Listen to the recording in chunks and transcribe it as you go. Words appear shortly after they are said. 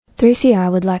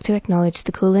3CR would like to acknowledge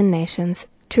the Kulin Nations,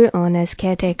 true owners,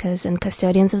 caretakers and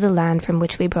custodians of the land from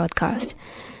which we broadcast.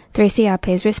 3CR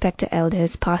pays respect to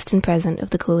elders, past and present,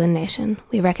 of the Kulin Nation.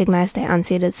 We recognise their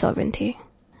unceded sovereignty.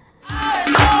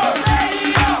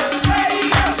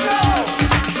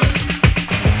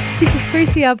 This is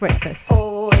 3CR Breakfast.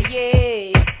 Oh,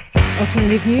 yeah.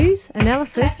 Alternative news,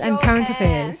 analysis and current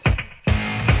affairs.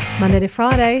 Monday to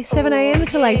Friday, 7am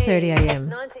till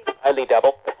 8:30am. Only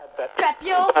double. Clap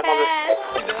your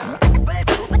hands.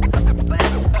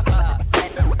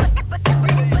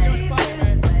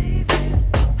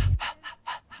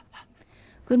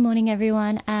 Good morning,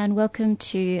 everyone, and welcome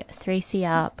to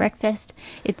 3CR Breakfast.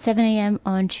 It's 7am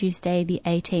on Tuesday, the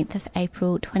 18th of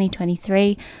April,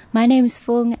 2023. My name is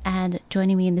Fung, and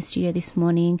joining me in the studio this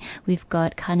morning, we've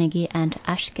got Carnegie and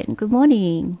Ashkin. Good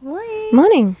morning.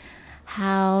 Morning.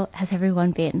 How has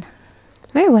everyone been?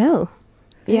 Very well.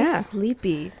 Yeah.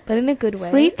 Sleepy, but in a good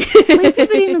way. Sleepy,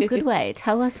 but in a good way.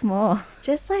 Tell us more.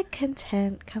 Just like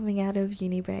content coming out of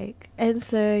uni break. And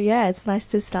so, yeah, it's nice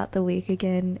to start the week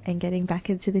again and getting back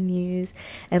into the news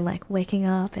and like waking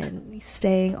up and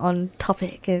staying on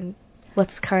topic and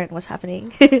what's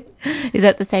happening. Is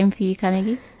that the same for you,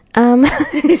 Carnegie? Well,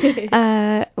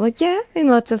 yeah, in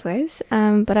lots of ways.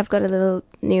 But I've got a little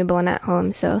newborn at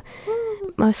home, so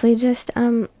mostly just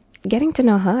getting to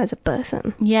know her as a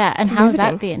person. Yeah, and how's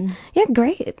that been? Yeah,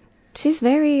 great. She's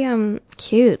very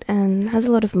cute and has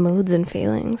a lot of moods and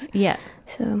feelings. Yeah.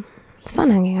 So it's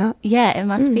fun hanging out. Yeah, it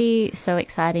must be so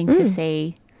exciting to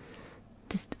see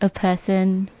just a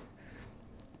person,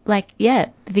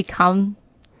 become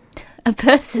a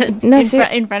person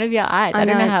in front of your eyes. I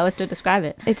don't know how else to describe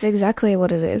it. It's exactly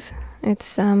what it is.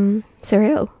 It's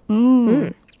surreal.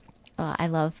 Oh, I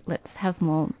love. Let's have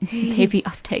more baby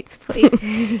updates,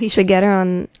 please. Should we get her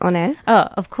on air? Oh,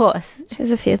 of course. She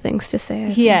has a few things to say.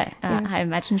 I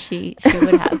imagine she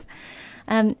would have.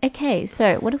 Okay,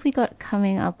 so what have we got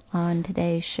coming up on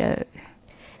today's show?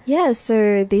 Yeah,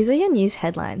 so these are your news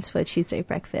headlines for Tuesday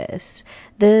Breakfast.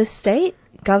 The state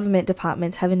government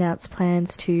departments have announced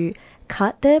plans to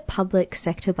cut their public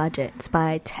sector budgets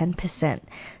by 10%.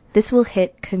 This will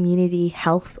hit community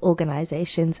health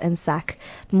organisations and sack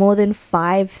more than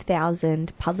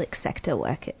 5,000 public sector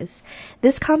workers.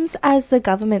 This comes as the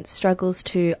government struggles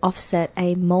to offset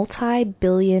a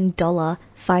multi-billion-dollar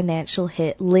financial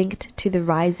hit linked to the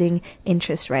rising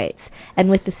interest rates, and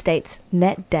with the state's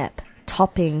net debt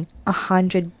topping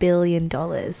 $100 billion.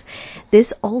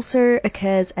 This also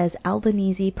occurs as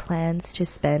Albanese plans to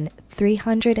spend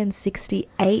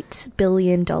 $368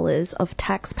 billion of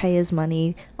taxpayers'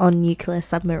 money on nuclear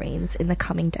submarines in the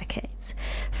coming decades.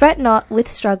 Fret not, with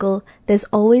struggle, there's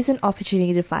always an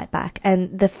opportunity to fight back,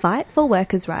 and the fight for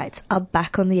workers' rights are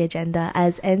back on the agenda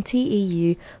as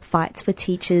NTEU fights for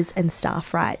teachers and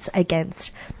staff rights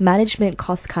against management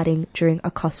cost-cutting during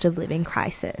a cost of living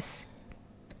crisis.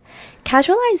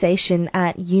 Casualisation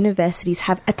at universities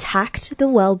have attacked the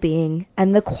well-being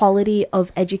and the quality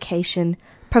of education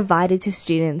provided to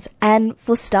students and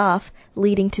for staff,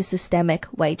 leading to systemic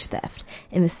wage theft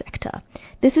in the sector.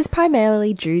 This is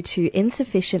primarily due to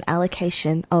insufficient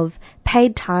allocation of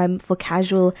paid time for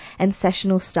casual and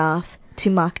sessional staff to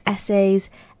mark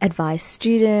essays, advise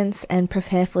students, and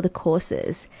prepare for the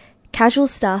courses. Casual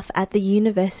staff at the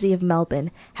University of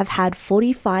Melbourne have had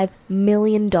 $45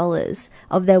 million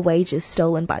of their wages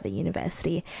stolen by the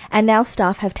university, and now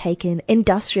staff have taken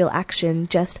industrial action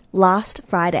just last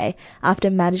Friday after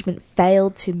management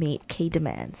failed to meet key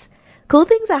demands. Cool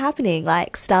things are happening,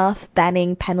 like staff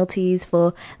banning penalties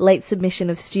for late submission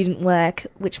of student work,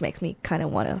 which makes me kind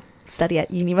of want to study at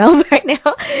uni Melbourne right now.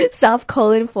 Staff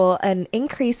calling for an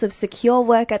increase of secure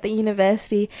work at the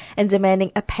university and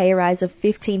demanding a pay rise of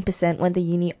 15% when the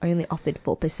uni only offered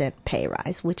 4% pay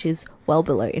rise, which is well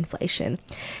below inflation.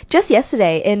 Just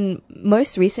yesterday, in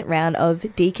most recent round of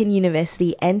Deakin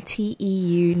University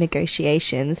NTEU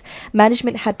negotiations,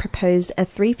 management had proposed a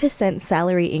 3%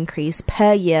 salary increase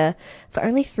per year for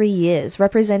only 3 years,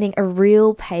 representing a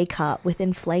real pay cut with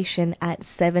inflation at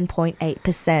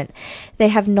 7.8%. They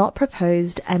have not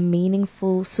proposed a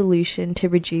meaningful solution to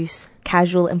reduce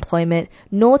casual employment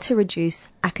nor to reduce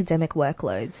academic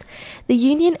workloads. The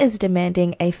union is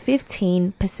demanding a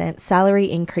 15%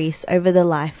 salary increase over the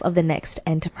life of the next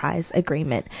enterprise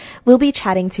agreement. We'll be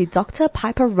chatting to Dr.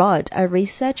 Piper Rodd, a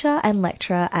researcher and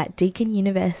lecturer at Deakin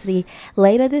University,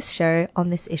 later this show on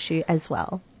this issue as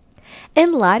well.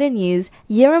 In lighter news,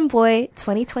 YIRRAMBOI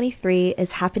 2023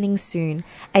 is happening soon,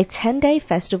 a 10-day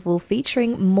festival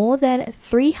featuring more than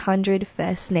 300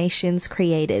 First Nations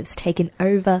creatives taking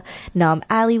over Naarm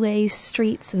alleyways,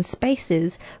 streets and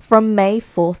spaces from May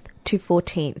 4th to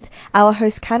 14th. Our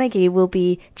host Kanagi will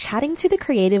be chatting to the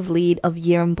creative lead of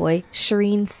YIRRAMBOI,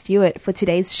 Sherene Stewart, for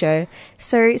today's show,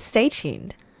 so stay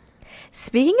tuned.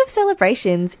 Speaking of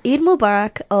celebrations, Eid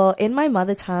Mubarak, or in my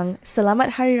mother tongue, Selamat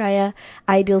Hari Raya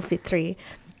Aidil Fitri.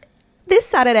 This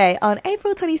Saturday, on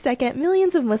April 22nd,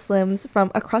 millions of Muslims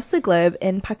from across the globe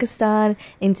in Pakistan,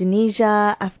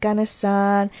 Indonesia,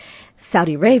 Afghanistan,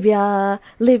 Saudi Arabia,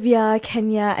 Libya,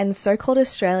 Kenya, and so-called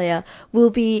Australia will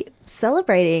be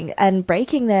celebrating and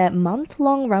breaking their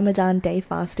month-long Ramadan day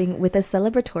fasting with a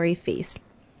celebratory feast.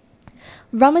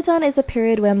 Ramadan is a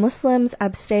period where Muslims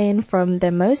abstain from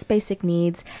their most basic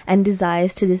needs and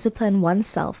desires to discipline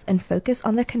oneself and focus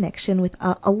on their connection with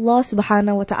Allah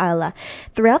subhanahu wa ta'ala.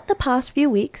 Throughout the past few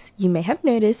weeks, you may have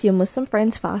noticed your Muslim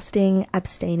friends fasting,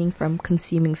 abstaining from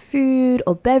consuming food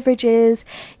or beverages,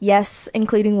 yes,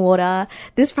 including water.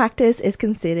 This practice is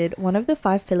considered one of the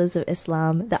 5 pillars of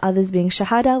Islam, the others being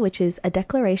Shahada, which is a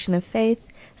declaration of faith,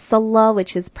 Salah,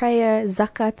 which is prayer,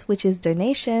 Zakat, which is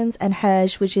donations, and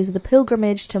Hajj, which is the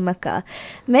pilgrimage to Mecca.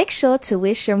 Make sure to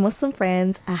wish your Muslim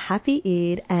friends a happy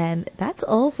Eid, and that's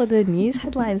all for the news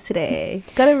headlines today.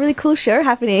 Got a really cool show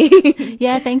happening.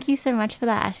 Yeah, thank you so much for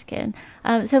that, Ashkin.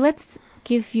 So let's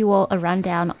give you all a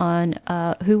rundown on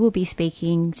who we'll be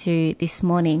speaking to this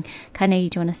morning. Kane,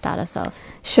 do you want to start us off?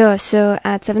 Sure. So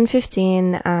at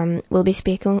 7:15, we'll be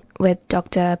speaking with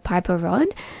Dr. Piper Rodd,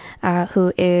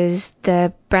 who is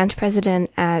the branch president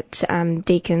at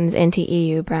Deakin's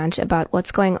NTEU branch, about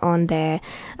what's going on there,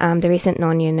 the recent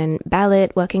non-union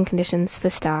ballot, working conditions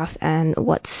for staff, and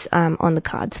what's on the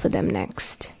cards for them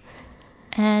next.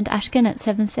 And Ashkin at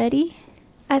 7:30?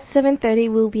 At 7:30,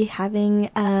 we'll be having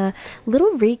a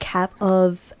little recap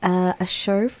of a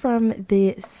show from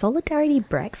the Solidarity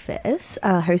Breakfast,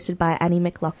 hosted by Annie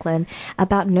McLoughlin,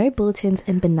 about no bulletins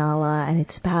in Benalla, and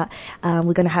it's about,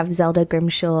 we're going to have Zelda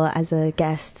Grimshaw as a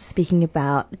guest speaking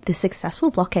about the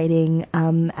successful blockading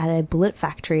at a bullet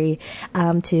factory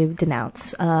to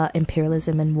denounce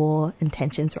imperialism and war and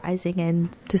tensions rising, and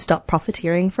to stop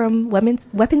profiteering from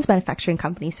weapons manufacturing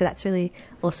companies. So that's really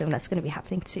awesome. That's going to be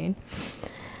happening soon.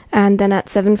 And then at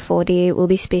 7:40, we'll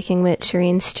be speaking with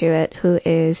Sherene Stewart, who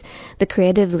is the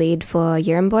creative lead for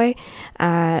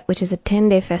YIRRAMBOI, which is a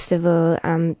 10-day festival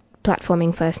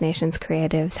platforming First Nations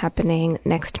creatives happening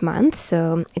next month.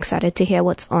 So excited to hear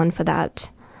what's on for that.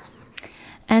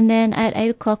 And then at 8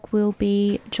 o'clock, we'll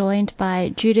be joined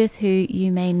by Judith, who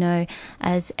you may know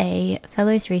as a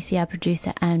fellow 3CR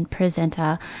producer and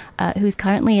presenter, who's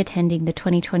currently attending the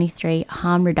 2023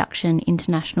 Harm Reduction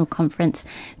International Conference,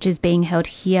 which is being held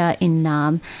here in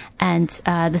Naarm. And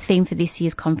the theme for this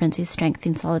year's conference is Strength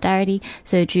in Solidarity.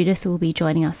 So Judith will be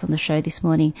joining us on the show this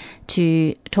morning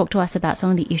to talk to us about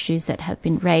some of the issues that have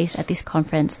been raised at this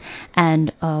conference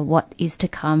and what is to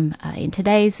come in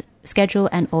today's schedule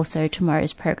and also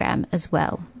tomorrow's program as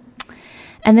well.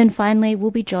 And then finally, we'll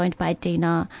be joined by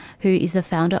Dina, who is the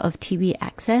founder of Tibi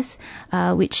Access,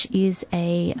 which is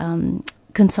a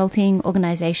consulting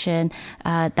organization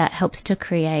that helps to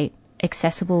create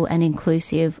accessible and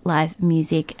inclusive live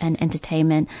music and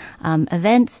entertainment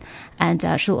events. And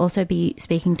she'll also be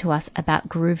speaking to us about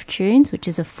Groove Tunes, which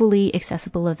is a fully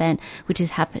accessible event which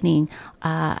is happening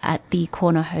at the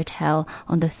Corner Hotel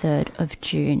on the 3rd of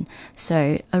June.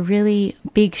 So a really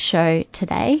big show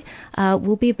today.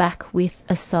 We'll be back with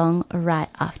a song right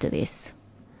after this.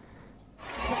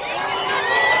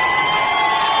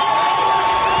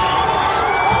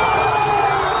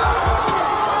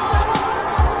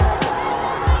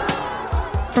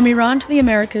 From Iran to the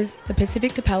Americas, the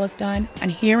Pacific to Palestine,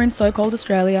 and here in so-called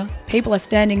Australia, people are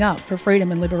standing up for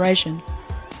freedom and liberation.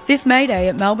 This May Day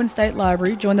at Melbourne State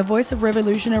Library, join the Voice of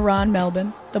Revolution Iran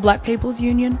Melbourne, the Black People's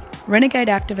Union, renegade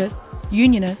activists,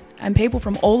 unionists, and people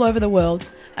from all over the world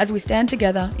as we stand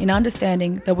together in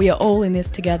understanding that we are all in this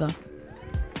together.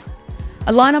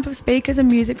 A lineup of speakers and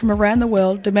music from around the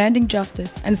world demanding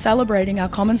justice and celebrating our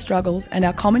common struggles and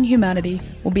our common humanity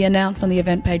will be announced on the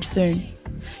event page soon.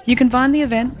 You can find the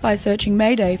event by searching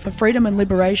May Day for Freedom and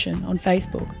Liberation on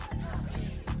Facebook.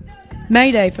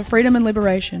 May Day for Freedom and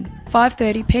Liberation,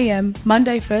 5:30 p.m,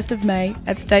 Monday 1st of May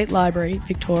at State Library,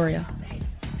 Victoria.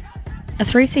 A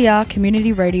 3CR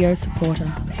Community Radio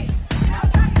supporter.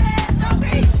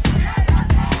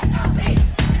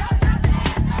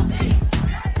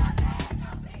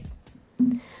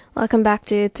 Welcome back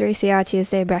to 3CR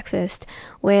Tuesday Breakfast.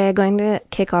 We're going to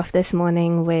kick off this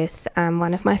morning with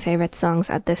one of my favorite songs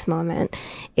at this moment.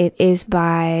 It is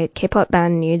by K-pop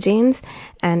band New Jeans,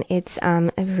 and it's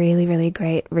a really, really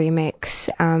great remix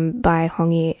by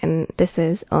HongyeWhite, and this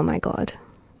is Oh My God.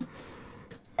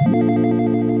 You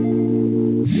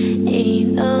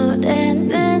know that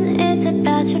then it's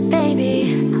about about you,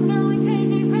 baby. I'm going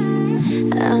crazy,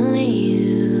 right? Only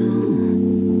you.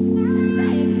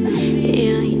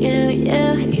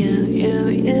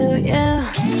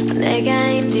 내가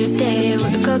힘들 때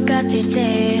울 것 같을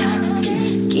때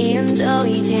기운도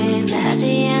이제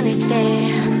나지 않을 때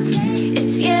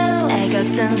It's you 날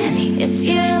걱정하니 It's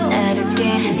you 어렵게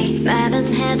하니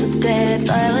말은 해도 돼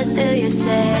But what do you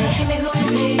say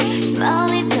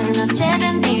멀리든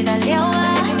언제든지 달려와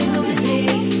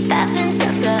따뜻한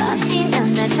척도 없이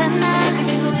넌 나잖아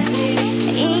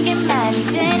이게 말이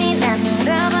되니 난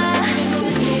물어봐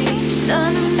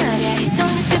너는 말야 It's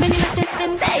only living in my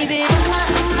system baby Oh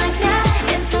my god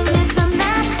It's only so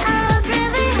mad I was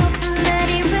really hoping that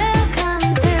it will come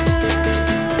through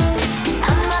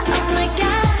Oh my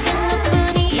god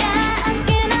성분이야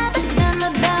asking all the time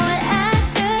about what I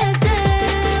should do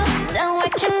No I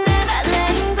can never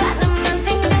let him 가 너만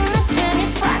생각나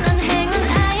 24는 행운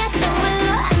아야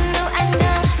정말로 I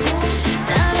know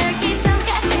너를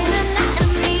기전까지는 나는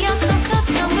네 없어서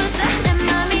전부 다 내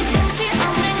맘이 든지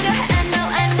없는 걸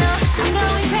I know I'm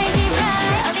going crazy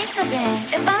right 어디서 돼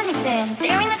if anything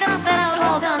theory 날 떠났어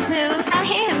hold on to I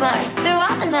hear his voice through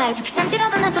all the noise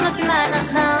잠시라도 날 써놓지 마 너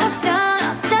걱정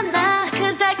없잖아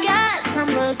Cause I got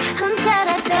someone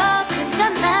혼자라도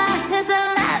괜찮아 Cause I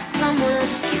love someone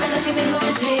Keep on looking me who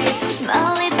is he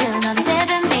멀리든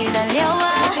언제든지 달려와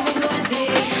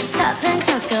답은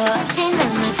척도 없이 넌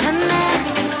나타나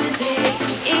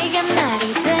이게 말이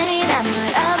되니 난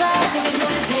물어봐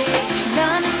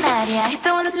너는 말이야 He's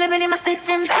the one that's living in my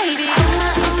system baby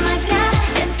Oh my god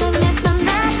It's only so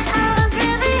mad I was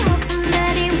really hoping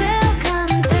that he will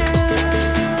come through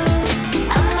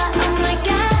Oh my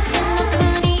god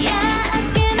성분이야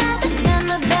asking all the time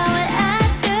about what I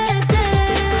should do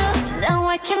No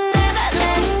I can never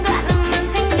let him 가 너만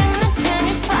생각나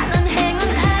 24는 행운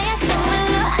아야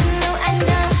정말로 I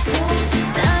know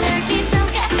너를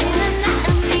기전까지는 나는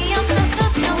네 없어서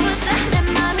전부 다 내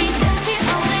맘이 든지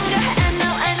없는 걸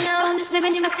I know I'm just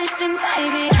living in my system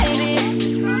baby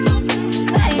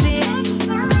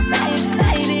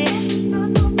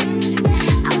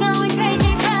I'm going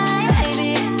crazy right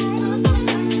baby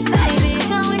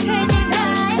going crazy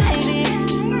right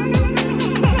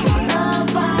Oh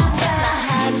my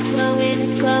heart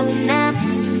is glowing up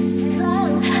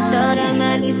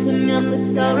너랑만 있으면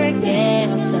무서울 게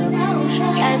없어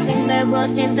갈증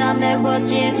메워진 더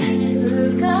메워진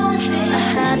My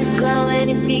heart is glowing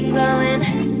it be glowing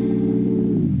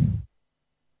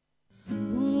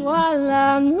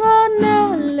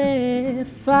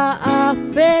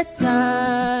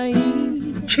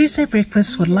Tuesday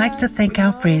Breakfast would like to thank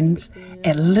our friends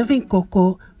at Living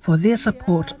Koko for their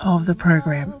support of the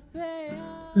program.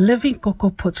 Living Koko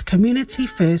puts community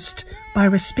first by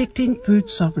respecting food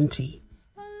sovereignty.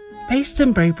 Based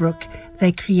in Braybrook,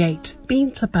 they create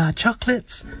bean-to-bar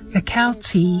chocolates, cacao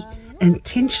tea,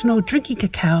 intentional drinking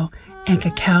cacao, and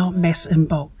cacao mass in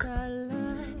bulk.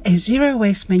 A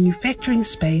zero-waste manufacturing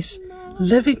space,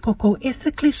 Living Koko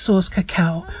ethically sourced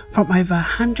cacao from over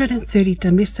 130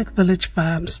 domestic village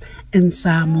farms in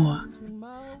Samoa.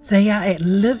 They are at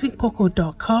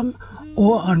livingkoko.com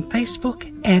or on Facebook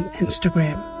and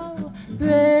Instagram.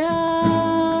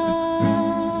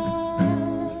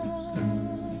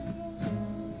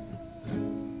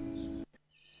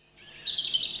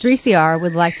 3CR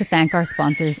would like to thank our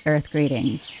sponsors, Earth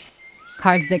Greetings.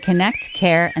 Cards that connect,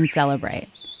 care, and celebrate.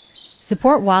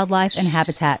 Support wildlife and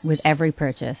habitat with every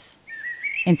purchase.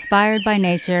 Inspired by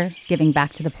nature, giving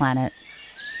back to the planet.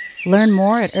 Learn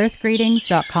more at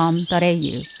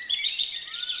earthgreetings.com.au.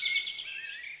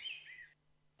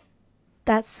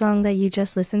 That song that you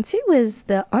just listened to was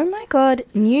the OMG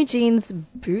New Jeans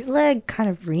Bootleg kind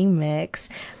of remix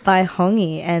by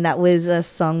Hongi, and that was a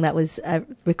song that was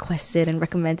requested and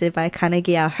recommended by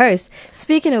Carnegie, our host.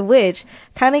 Speaking of which,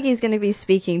 Carnegie is going to be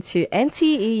speaking to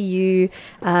NTEU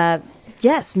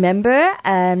member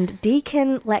and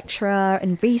Deakin lecturer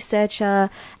and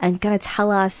researcher, and going to tell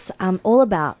us all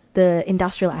about the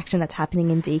industrial action that's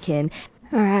happening in Deakin.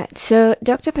 All right, so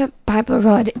Dr. Piper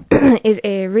Rod is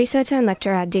a researcher and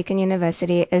lecturer at Deakin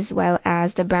University, as well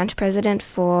as the branch president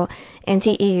for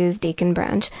NTEU's Deakin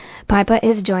branch. Piper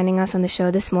is joining us on the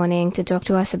show this morning to talk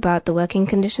to us about the working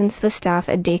conditions for staff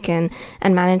at Deakin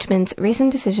and management's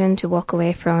recent decision to walk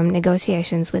away from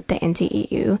negotiations with the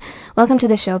NTEU. Welcome to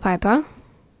the show, Piper.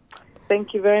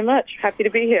 Thank you very much. Happy to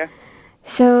be here.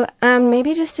 So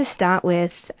maybe just to start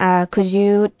with, could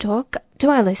you talk to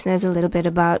our listeners a little bit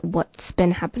about what's been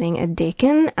happening at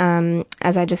Deakin?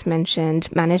 As I just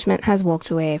mentioned, management has walked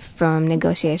away from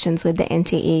negotiations with the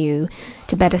NTEU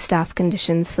to better staff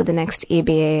conditions for the next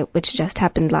EBA, which just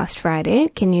happened last Friday.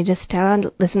 Can you just tell our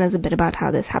listeners a bit about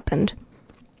how this happened?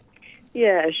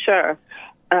 Yeah, sure.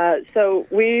 So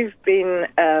we've been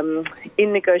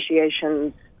in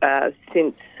negotiations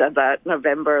since about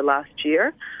November last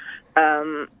year.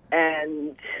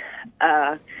 And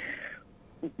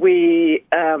we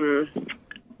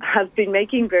have been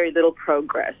making very little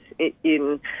progress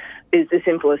is the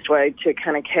simplest way to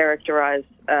kind of characterize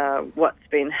what's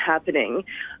been happening.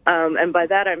 And by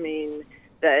that I mean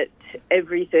that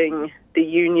everything the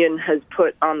union has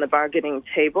put on the bargaining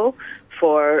table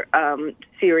for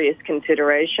serious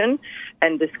consideration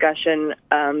and discussion,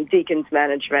 Deakin's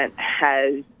management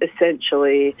has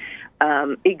essentially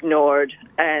ignored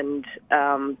and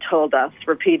told us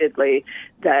repeatedly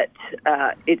that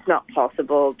it's not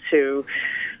possible to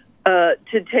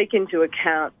take into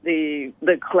account the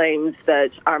claims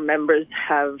that our members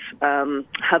have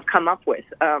come up with,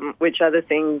 which are the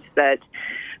things that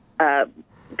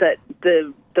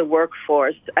the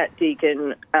workforce at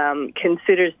Deakin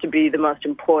considers to be the most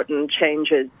important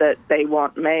changes that they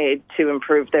want made to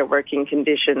improve their working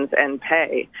conditions and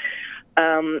pay.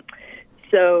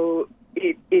 So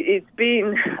it's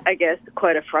been, I guess,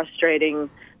 quite a frustrating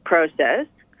process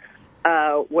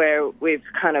where we've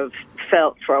kind of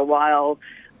felt for a while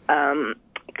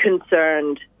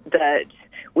concerned that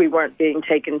we weren't being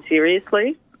taken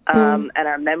seriously and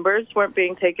our members weren't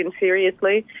being taken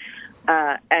seriously.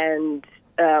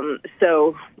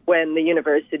 So when the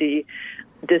university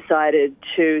decided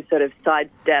to sort of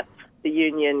sidestep the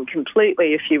union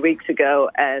completely a few weeks ago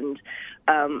and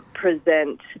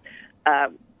present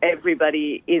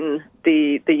everybody in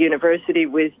the university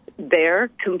with their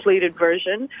completed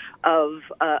version of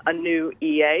a new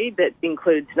EA that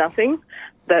includes nothing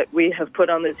that we have put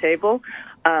on the table,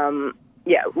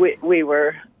 we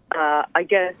were, I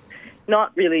guess,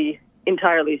 not really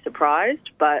entirely surprised,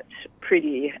 but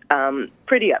pretty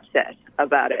upset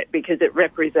about it because it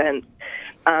represents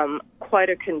quite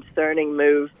a concerning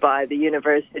move by the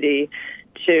university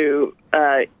to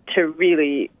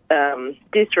really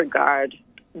disregard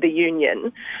the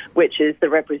union, which is the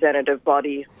representative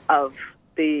body of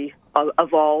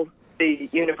all the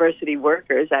university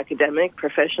workers, academic,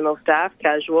 professional staff,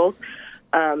 casuals,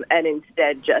 and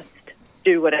instead just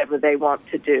do whatever they want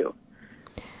to do.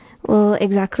 Well,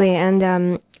 exactly.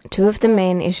 And two of the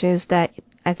main issues that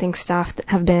I think staff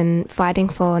have been fighting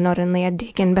for, not only at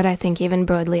Deakin, but I think even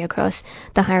broadly across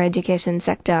the higher education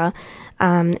sector,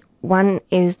 one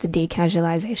is the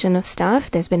decasualization of staff.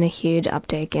 There's been a huge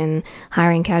uptake in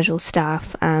hiring casual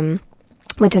staff,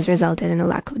 which has resulted in a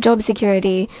lack of job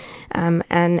security,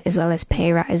 and as well as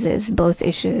pay rises, both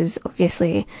issues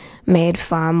obviously made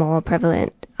far more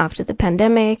prevalent after the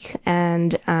pandemic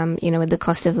and, with the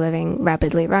cost of living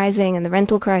rapidly rising and the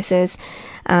rental crisis.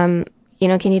 Can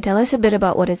you tell us a bit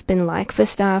about what it's been like for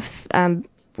staff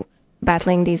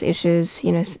battling these issues,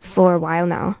 for a while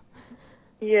now?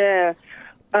 Yeah.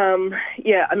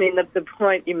 I mean, the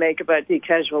point you make about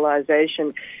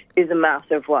decasualization is a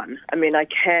massive one. I mean, I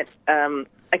can't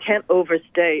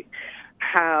overstate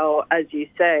how, as you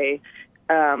say,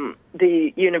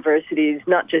 the universities,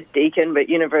 not just Deakin, but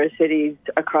universities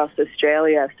across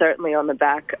Australia, certainly on the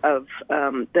back of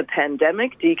the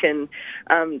pandemic, Deakin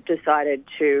decided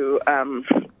to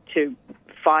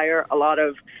fire a lot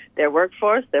of their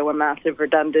workforce. There were massive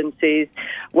redundancies.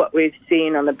 What we've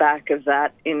seen on the back of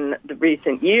that in the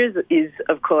recent years is,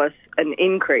 of course, an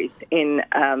increase in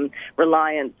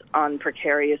reliance on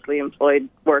precariously employed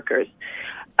workers.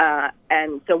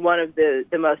 And so one of the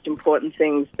most important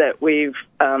things that we've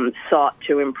sought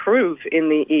to improve in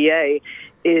the EA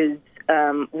is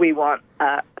we want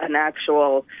an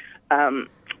actual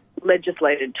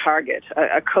legislated target,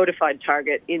 a codified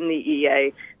target in the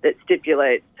EA that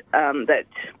stipulates that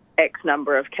X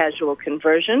number of casual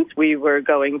conversions, we were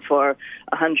going for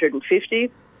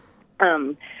 150,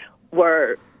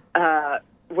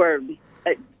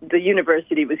 the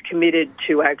university was committed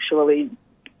to actually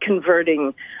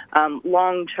converting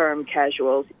long-term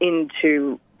casuals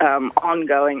into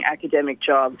ongoing academic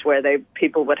jobs where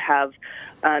people would have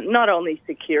not only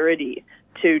security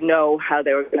to know how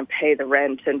they were going to pay the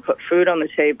rent and put food on the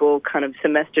table kind of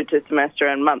semester to semester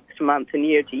and month to month and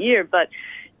year to year, but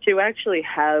to actually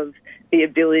have the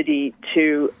ability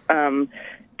to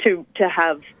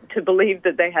believe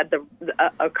that they had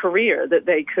a career that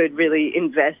they could really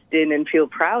invest in and feel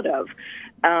proud of.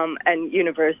 And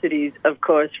universities, of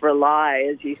course, rely,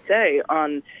 as you say,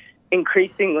 on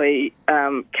increasingly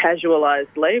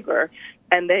casualized labor,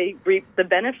 and they reap the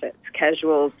benefits.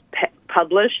 Casuals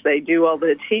publish, they do all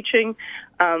the teaching.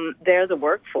 They're the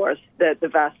workforce that the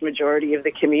vast majority of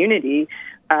the community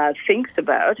thinks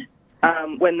about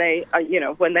when they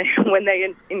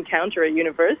encounter a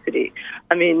university.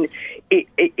 I mean,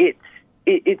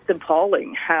 it's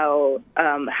appalling how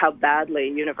badly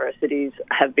universities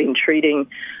have been treating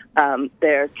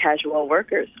their casual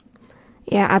workers.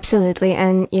 Yeah, absolutely.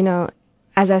 And,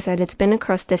 as I said, it's been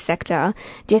across the sector.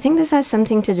 Do you think this has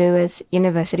something to do with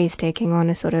universities taking on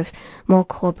a sort of more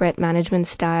corporate management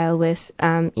style with,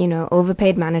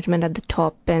 overpaid management at the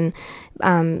top and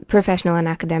professional and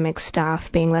academic staff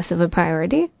being less of a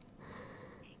priority?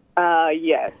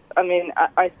 Yes. I mean,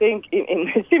 I think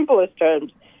in the simplest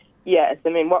terms, yes. I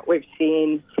mean, what we've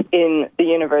seen in the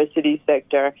university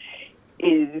sector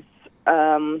is,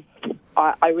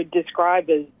 I would describe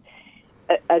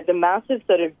as a massive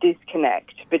sort of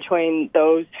disconnect between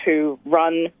those who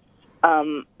run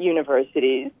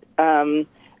universities and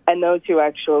those who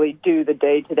actually do the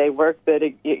day-to-day work that,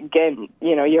 again,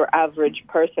 your average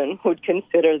person would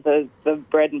consider the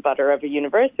bread and butter of a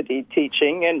university,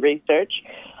 teaching and research,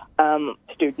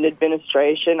 student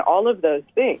administration, all of those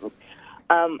things.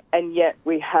 And yet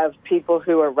we have people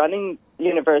who are running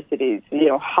universities,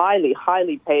 highly,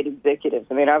 highly paid executives.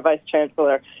 I mean, our vice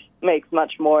chancellor makes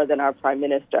much more than our prime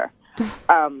minister,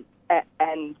 and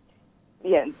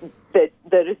that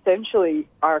essentially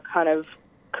are kind of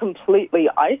completely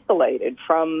isolated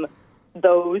from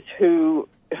those who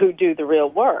do the real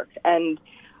work. And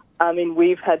I mean,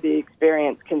 we've had the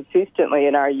experience consistently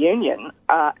in our union,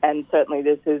 and certainly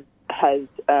this has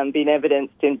been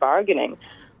evidenced in bargaining,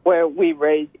 where we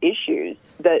raise issues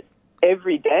that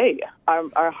every day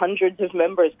our hundreds of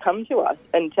members come to us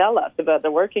and tell us about the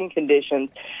working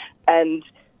conditions, and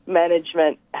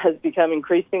management has become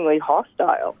increasingly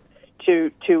hostile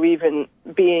to even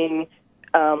being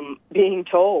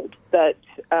told that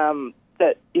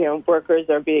workers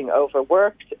are being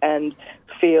overworked and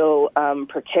feel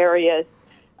precarious,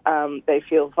 they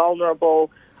feel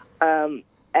vulnerable,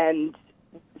 and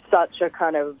such a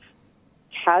kind of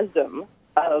chasm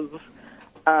of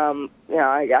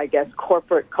I guess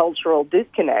corporate cultural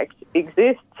disconnect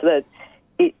exists that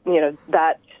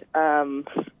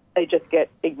they just get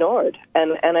ignored,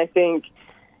 and I think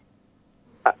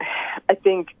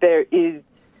there is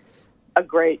a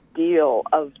great deal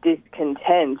of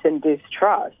discontent and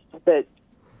distrust that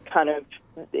kind of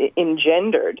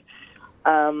engendered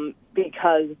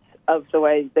because of the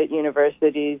ways that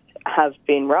universities have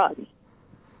been run.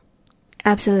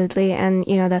 Absolutely, and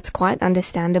that's quite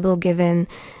understandable given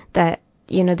that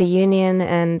the union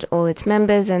and all its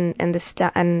members and the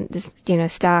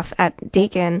staff at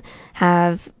Deakin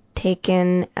have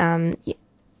taken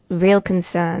real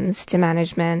concerns to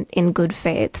management in good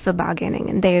faith for bargaining,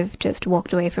 and they've just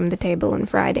walked away from the table on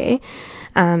Friday.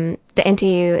 The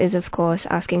NTEU is, of course,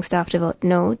 asking staff to vote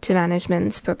no to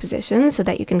management's proposition so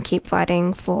that you can keep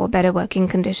fighting for better working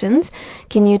conditions.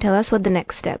 Can you tell us what the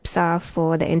next steps are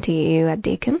for the NTEU at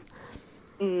Deakin?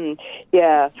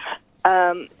 Yeah.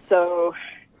 So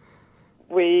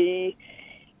the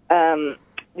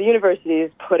university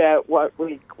has put out what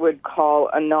we would call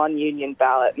a non-union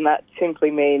ballot, and that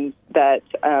simply means that,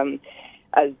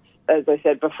 as I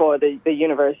said before, the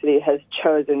university has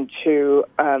chosen to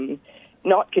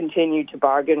not continue to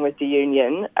bargain with the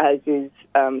union, as is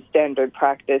standard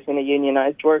practice in a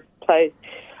unionized workplace,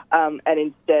 and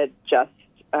instead just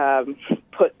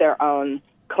put their own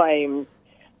claims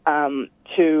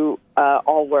to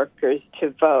all workers to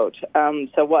vote.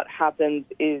 So what happens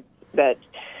is that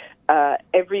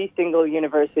every single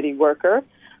university worker,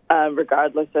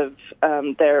 regardless of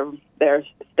their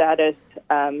status,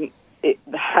 it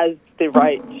has the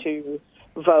right to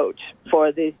vote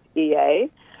for this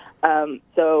EA.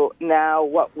 So now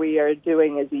what we are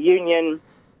doing as a union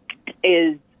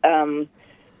is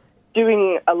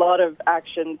doing a lot of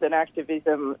actions and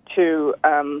activism to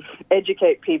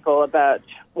educate people about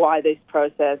why this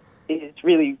process is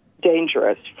really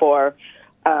dangerous for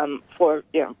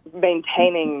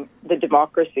maintaining the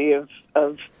democracy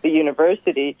of the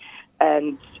university,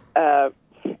 and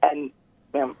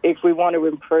if we want to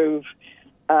improve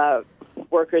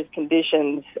workers'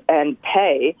 conditions and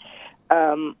pay,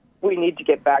 we need to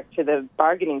get back to the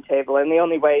bargaining table, and the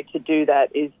only way to do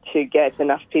that is to get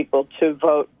enough people to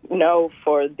vote no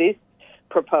for this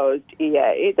proposed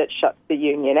EA that shuts the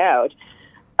union out.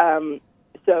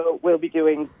 So we'll be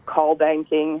doing call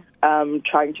banking,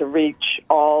 trying to reach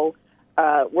all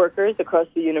workers across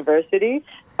the university,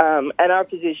 And our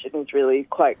position is really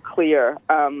quite clear.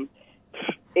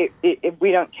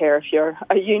 We don't care if you're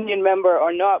a union member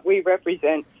or not. We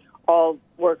represent all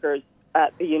workers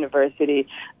at the university,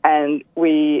 and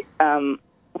we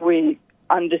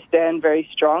understand very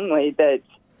strongly that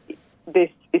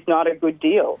this is not a good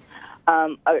deal.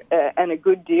 And a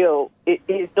good deal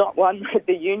is not one that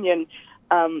the union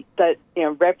that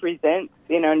represents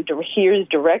and hears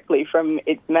directly from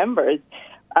its members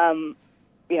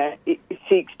it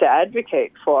seeks to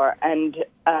advocate for. And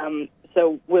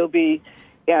so we'll be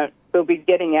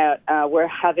getting out. We're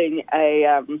having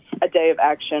a day of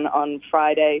action on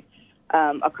Friday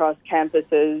across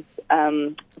campuses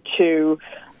to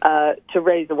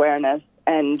raise awareness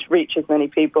and reach as many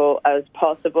people as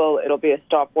possible. It'll be a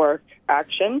stop work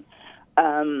action,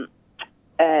 and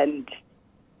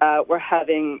we're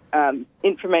having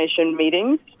information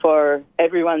meetings for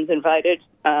everyone's invited.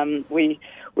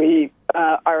 We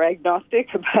are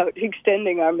agnostic about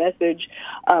extending our message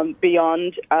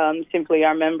beyond simply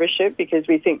our membership, because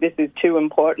we think this is too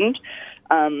important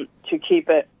to keep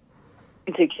it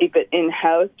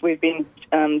in-house. We've been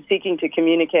seeking to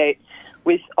communicate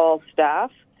with all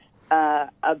staff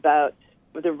about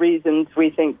the reasons we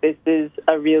think this is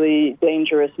a really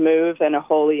dangerous move and a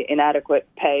wholly inadequate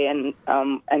pay and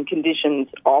conditions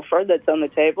offer that's on the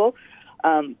table.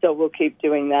 So we'll keep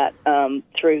doing that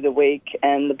through the week,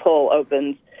 and the poll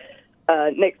opens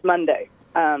next Monday.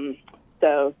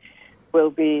 So we'll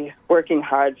be working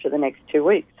hard for the next 2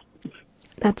 weeks.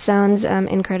 That sounds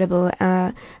incredible.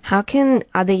 How can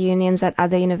other unions at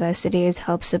other universities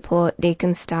help support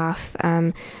Deakin staff?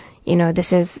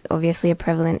 This is obviously a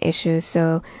prevalent issue,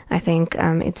 so I think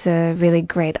it's a really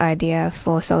great idea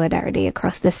for solidarity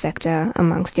across the sector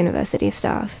amongst university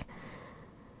staff.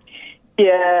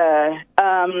 Yeah.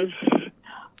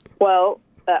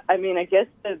 I guess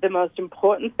the most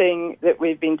important thing that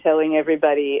we've been telling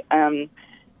everybody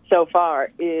so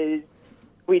far is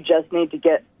we just need to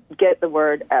get the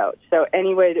word out. So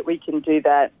any way that we can do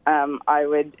that, I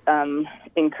would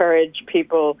encourage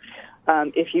people,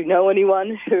 if you know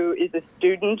anyone who is a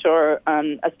student or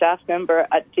a staff member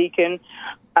at Deakin,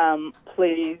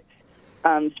 please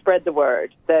spread the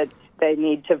word that they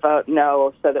need to vote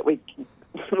no, so that we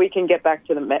can get back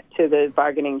to the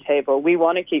bargaining table. We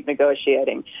want to keep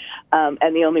negotiating,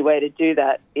 and the only way to do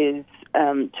that is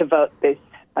to vote this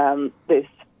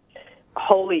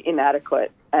wholly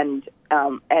inadequate and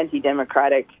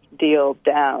anti-democratic deal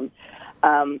down.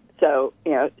 So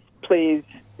please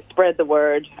spread the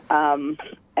word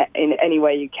in any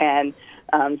way you can.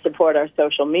 Support our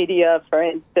social media, for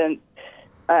instance,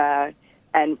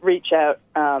 and reach out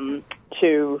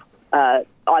to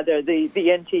either the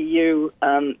NTEU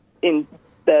in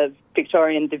the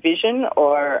Victorian division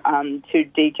or to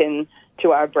Deakin,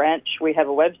 to our branch. We have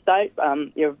a website.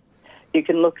 You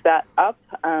can look that up,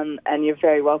 and you're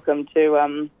very welcome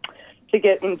to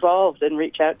get involved and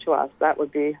reach out to us. That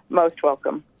would be most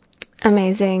welcome.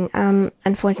 Amazing.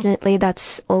 Unfortunately,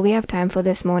 that's all we have time for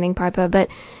this morning, Piper,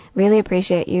 but really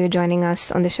appreciate you joining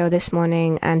us on the show this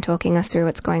morning and talking us through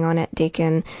what's going on at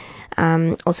Deakin.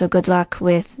 Also, good luck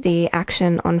with the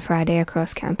action on Friday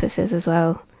across campuses as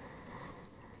well.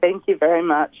 Thank you very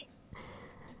much.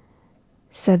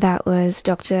 So that was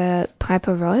Dr.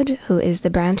 Piper Rodd, who is the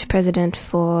branch president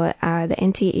for the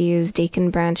NTEU's Deakin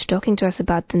branch, talking to us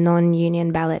about the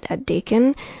non-union ballot at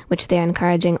Deakin, which they're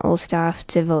encouraging all staff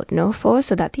to vote no for,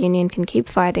 so that the union can keep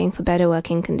fighting for better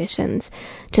working conditions.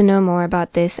 To know more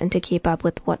about this and to keep up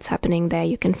with what's happening there,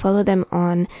 you can follow them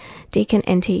on Deakin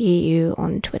NTEU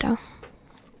on Twitter.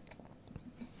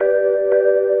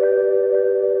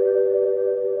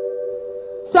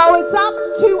 So it's up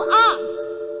to us,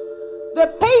 the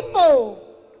people.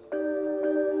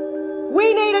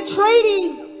 We need a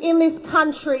treaty in this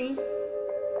country.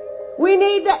 We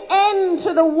need the end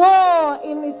to the war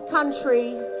in this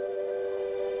country.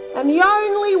 And the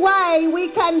only way we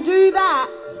can do that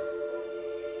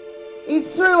is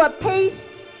through a peace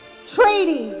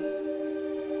treaty.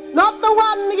 Not the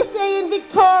one you see in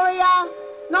Victoria,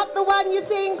 not the one you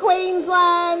see in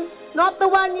Queensland, not the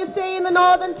one you see in the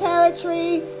Northern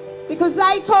Territory, because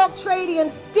they talk treaty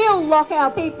and still lock our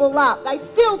people up. They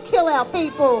still kill our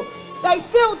people. They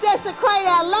still desecrate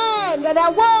our land and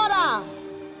our water.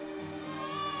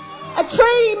 A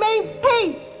treaty means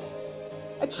peace.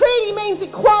 A treaty means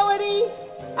equality.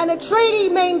 And a treaty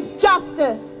means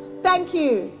justice. Thank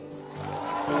you.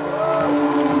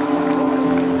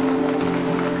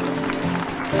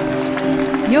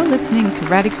 You're listening to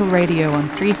Radical Radio on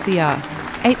 3CR,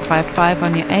 855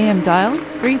 on your AM dial,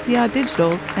 3CR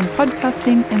digital, and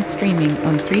podcasting and streaming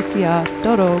on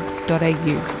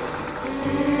 3cr.org.au.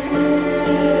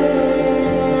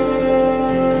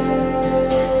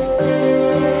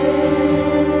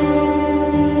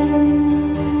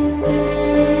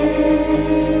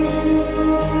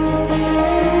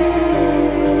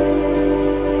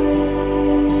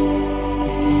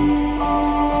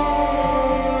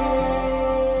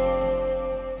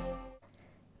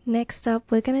 next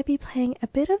up, we're going to be playing a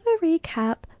bit of a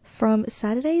recap from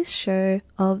Saturday's show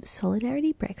of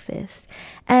Solidarity Breakfast.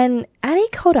 And Annie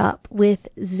caught up with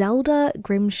Zelda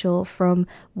Grimshaw from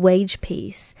Wage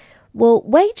Peace. Well,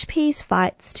 Wage Peace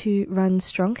fights to run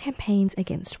strong campaigns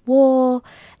against war,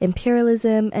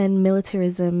 imperialism and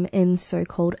militarism in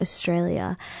so-called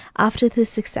Australia after the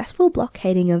successful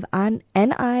blockading of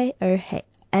NIOA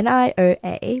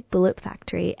bullet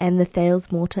factory and the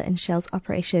Thales mortar and shells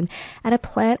operation at a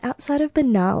plant outside of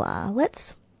Benalla.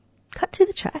 Let's cut to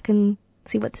the track and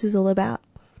see what this is all about.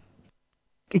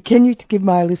 Can you give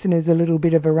my listeners a little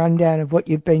bit of a rundown of what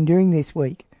you've been doing this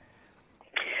week?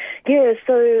 Yeah,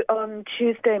 so on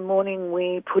Tuesday morning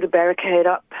we put a barricade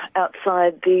up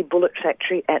outside the bullet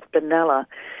factory at Benalla.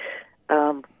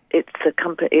 It's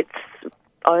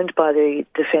owned by the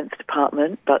Defence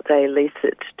Department, but they lease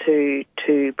it to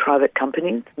private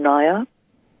companies, NIOA,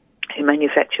 who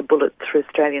manufacture bullets for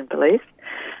Australian police,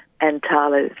 and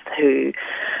Thales, who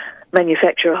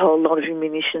manufacture a whole lot of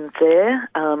munitions there,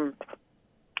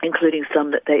 including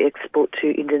some that they export to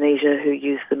Indonesia, who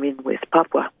use them in West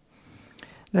Papua.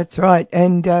 That's right.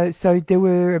 And so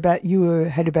you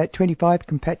had about 25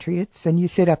 compatriots, and you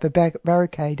set up a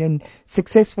barricade and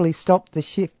successfully stopped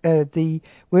the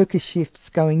worker shifts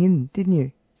going in, didn't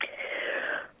you?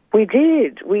 We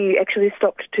did. We actually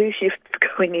stopped 2 shifts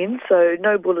going in, so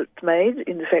no bullets made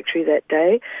in the factory that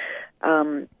day.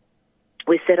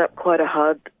 We set up quite a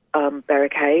hard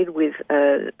barricade with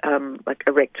a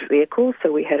wrecked vehicle,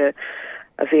 so we had a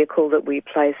vehicle that we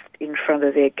placed in front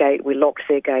of their gate. We locked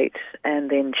their gate and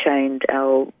then chained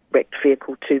our wrecked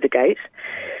vehicle to the gate.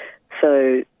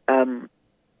 So,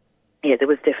 there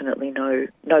was definitely no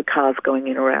cars going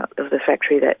in or out of the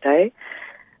factory that day.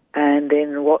 And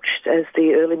then watched as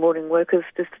the early morning workers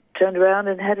just turned around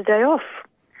and had a day off.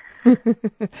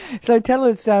 So tell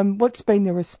us, what's been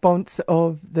the response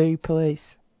of the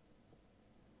police?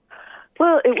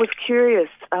 Well, it was curious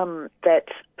that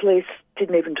police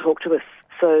didn't even talk to us.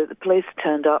 So the police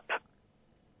turned up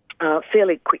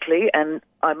fairly quickly, and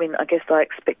I guess I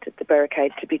expected the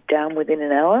barricade to be down within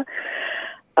an hour.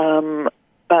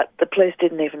 But the police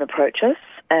didn't even approach us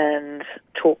and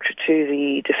talked to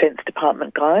the Defence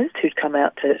Department guys who'd come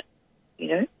out to,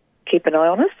 keep an eye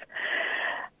on us,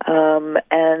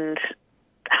 and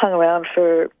hung around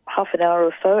for half an hour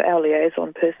or so. Our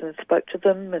liaison person spoke to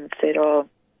them and said,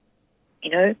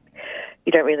 you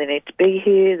don't really need to be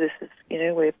here. This is,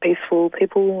 we're peaceful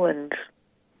people and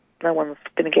no one's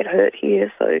going to get hurt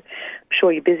here. So I'm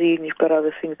sure you're busy and you've got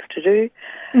other things to do.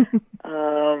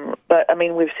 But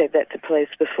we've said that to police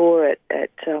before at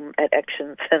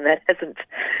actions, and that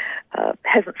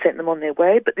hasn't sent them on their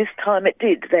way. But this time it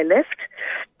did. They left,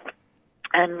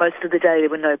 and most of the day there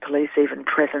were no police even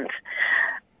present.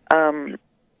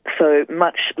 So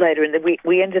much later in the week,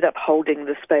 we ended up holding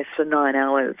the space for 9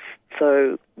 hours.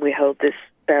 So we held this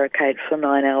barricade for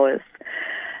 9 hours.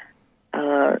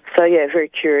 Very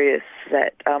curious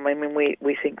that,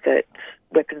 we think that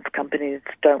weapons companies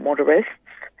don't want arrests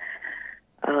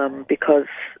because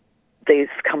these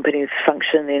companies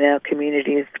function in our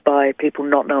communities by people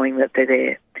not knowing that they're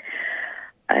there.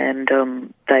 And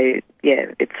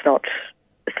it's not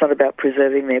about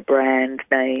preserving their brand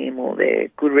name or their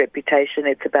good reputation.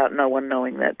 It's about no one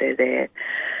knowing that they're there.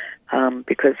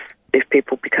 Because if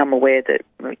people become aware that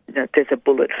there's a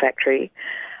bullet factory,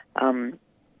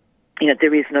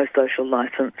 there is no social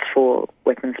license for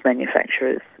weapons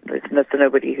manufacturers. There's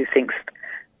nobody who thinks,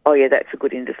 oh yeah, that's a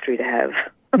good industry to have.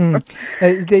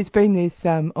 There's been this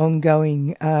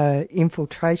ongoing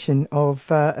infiltration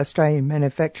of Australian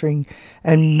manufacturing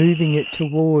and moving it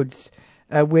towards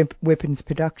weapons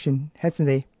production, hasn't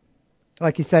there?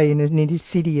 Like you say, in an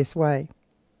insidious way.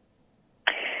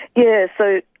 Yeah,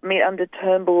 so under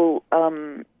Turnbull,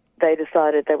 they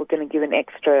decided they were going to give an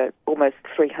extra almost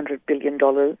 $300 billion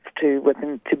to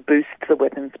boost the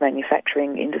weapons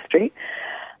manufacturing industry.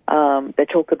 They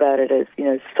talk about it as,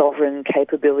 sovereign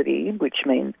capability, which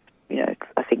means,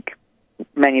 I think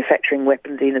manufacturing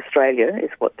weapons in Australia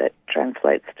is what that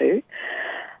translates to.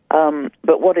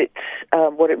 But what it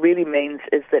really means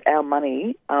is that our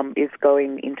money is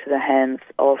going into the hands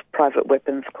of private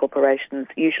weapons corporations,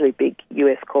 usually big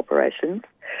US corporations.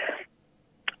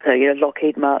 So,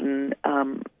 Lockheed Martin,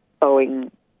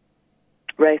 Boeing,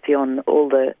 Raytheon, all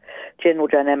the General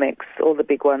Dynamics, all the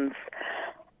big ones,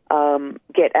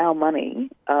 get our money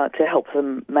to help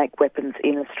them make weapons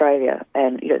in Australia.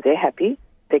 And, they're happy.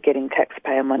 They're getting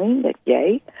taxpayer money.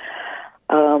 Yay.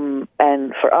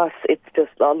 And for us, it's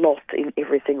just a loss in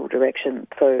every single direction.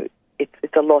 So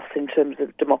it's a loss in terms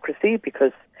of democracy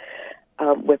because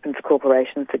weapons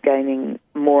corporations are gaining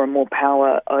more and more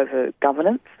power over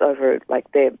governance, over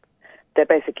they're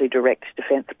basically direct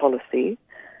defence policy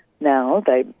now.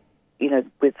 They,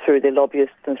 through their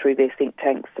lobbyists and through their think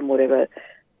tanks and whatever,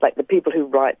 like the people who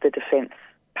write the defence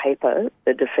paper,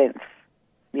 the defence,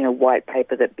 white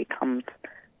paper that becomes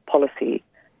policy,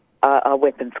 are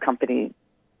weapons company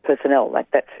personnel. Like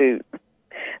that's who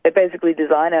they basically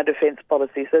design our defence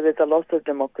policy. So there's a loss of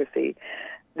democracy.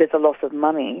 There's a loss of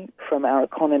money from our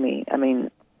economy. I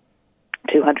mean,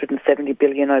 $270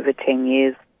 billion over 10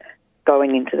 years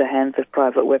going into the hands of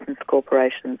private weapons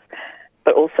corporations,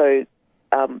 but also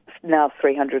now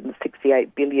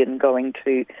 $368 billion going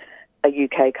to a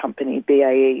UK company,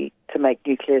 BAE, to make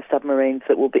nuclear submarines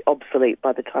that will be obsolete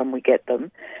by the time we get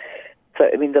them. So,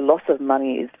 I mean, the loss of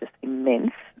money is just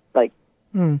immense.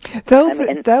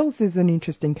 Thales is an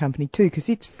interesting company too, because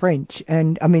it's French,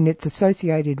 and I mean it's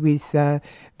associated with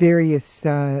various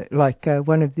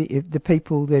one of the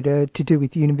people that are to do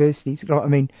with universities. I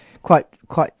mean, quite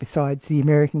besides the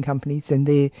American companies and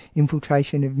their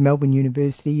infiltration of Melbourne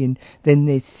University, and then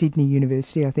there's Sydney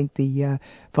University. I think the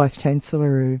Vice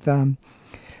Chancellor of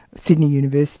Sydney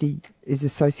University is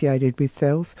associated with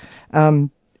Thales.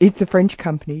 It's a French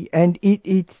company, and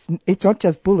it's not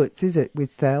just bullets, is it,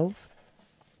 with Thales?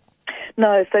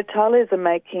 No, so Thales are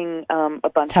making a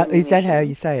bunch of munitions. Is that how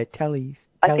you say it? Thales?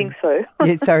 I think so.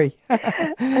 Yeah, sorry. I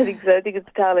think so. I think it's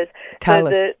Thales.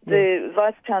 So the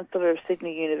Vice Chancellor of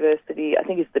Sydney University, I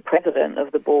think, is the president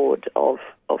of the board of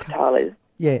Thales.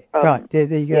 Yeah, right. There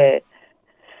you go.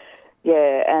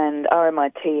 Yeah, and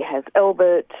RMIT has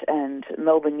Albert, and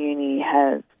Melbourne Uni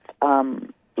has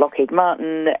Lockheed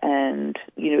Martin, and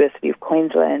University of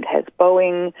Queensland has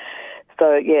Boeing.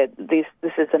 So, yeah, this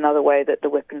is another way that the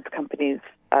weapons companies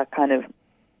are kind of,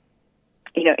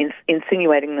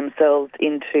 insinuating themselves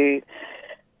into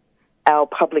our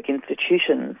public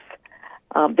institutions.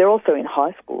 They're also in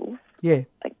high schools. Yeah.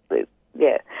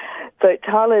 So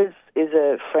Thales is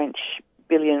a French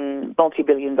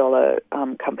multi-billion-dollar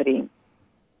company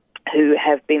who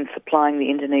have been supplying the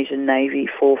Indonesian Navy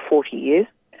for 40 years.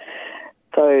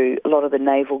 So a lot of the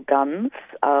naval guns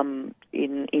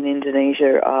in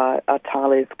Indonesia are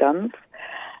Thales guns.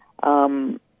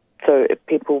 So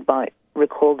people might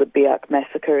recall the Biak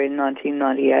massacre in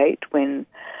 1998 when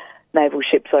naval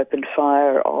ships opened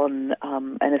fire on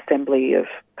an assembly of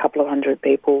a couple of hundred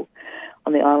people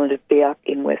on the island of Biak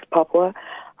in West Papua.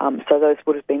 So those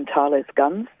would have been Thales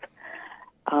guns.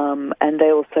 And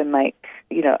they also make,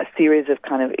 a series of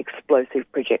kind of explosive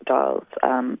projectiles.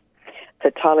 So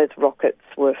Thales rockets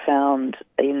were found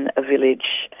in a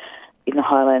village in the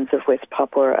highlands of West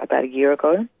Papua about a year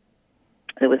ago.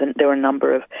 There were a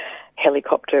number of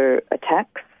helicopter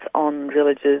attacks on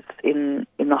villages in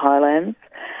the highlands,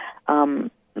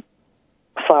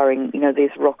 firing,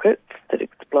 these rockets that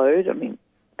explode. I mean,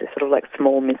 they're sort of like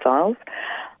small missiles.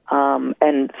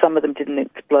 And some of them didn't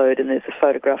explode, and there's a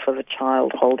photograph of a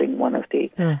child holding one of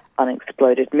the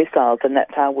unexploded missiles, and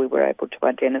that's how we were able to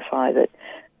identify that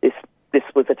this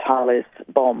was a Thales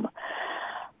bomb.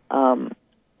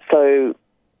 So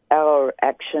our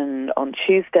action on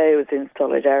Tuesday was in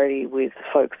solidarity with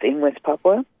folks in West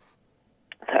Papua.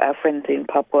 So our friends in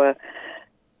Papua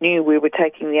knew we were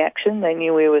taking the action. They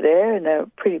knew we were there, and they were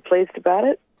pretty pleased about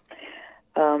it.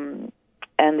 And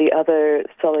the other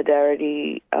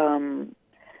solidarity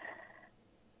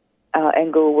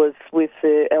angle was with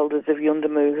the elders of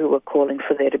Yundamu, who were calling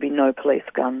for there to be no police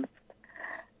guns.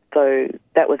 So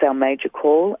that was our major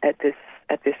call at this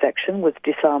action, was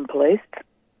disarm police.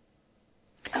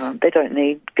 They don't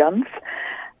need guns,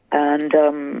 and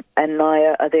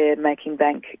NIOA are there making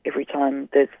bank every time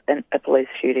there's a police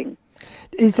shooting.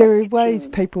 Is there ways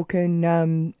people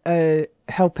can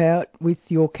help out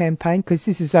with your campaign? Because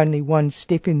this is only one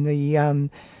step in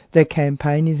the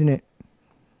campaign, isn't it?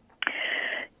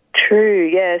 True,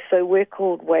 yeah. So we're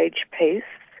called Wage Peace.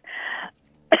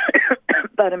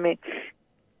 But I mean,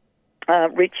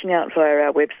 reaching out via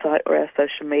our website or our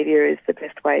social media is the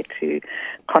best way to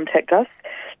contact us.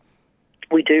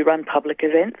 We do run public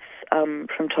events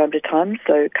from time to time,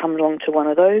 so come along to one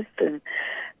of those and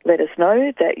let us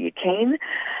know that you're keen.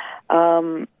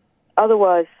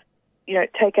 Otherwise,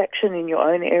 take action in your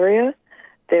own area.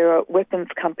 There are weapons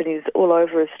companies all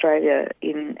over Australia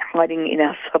hiding in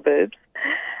our suburbs,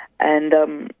 and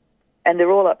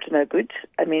they're all up to no good.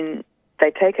 I mean,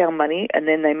 they take our money and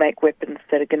then they make weapons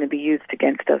that are going to be used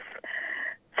against us.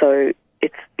 So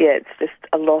it's just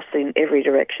a loss in every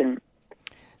direction.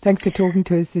 Thanks for talking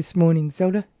to us this morning,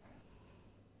 Zelda.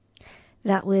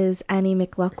 That was Annie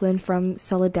McLoughlin from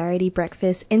Solidarity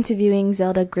Breakfast interviewing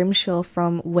Zelda Grimshaw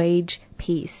from Wage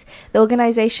Peace. The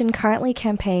organisation currently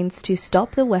campaigns to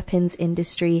stop the weapons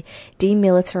industry,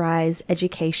 demilitarise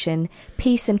education,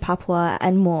 peace in Papua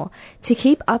and more. To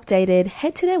keep updated,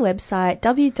 head to their website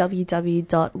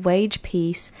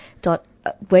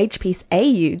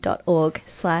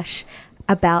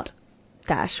www.wagepeaceau.org/about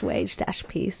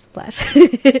wage-peace /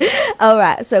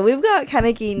 Alright, so we've got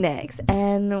Kaneki next,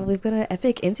 and we've got an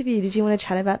epic interview. Did you want to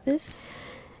chat about this?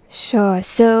 Sure.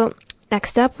 So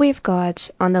next up we've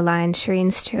got on the line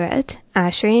Sherene Stewart.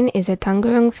 Sherene is a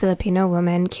Taungurung Filipino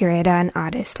woman, curator and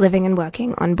artist living and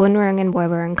working on Bunurong and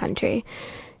Woiwurrung country.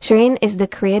 Sherene is the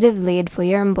creative lead for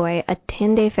YIRRAMBOI, a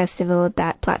 10-day festival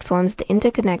that platforms the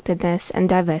interconnectedness and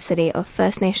diversity of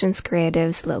First Nations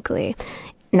creatives locally,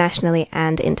 nationally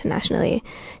and internationally.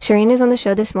 Sherene is on the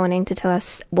show this morning to tell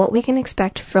us what we can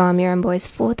expect from YIRRAMBOI's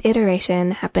 4th iteration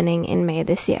happening in May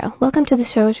this year. Welcome to the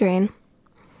show, Sherene.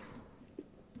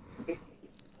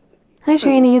 Hi,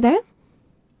 Sherene, are you there?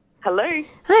 Hello.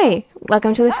 Hi,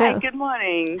 welcome to the show. Hi, good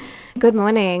morning. Good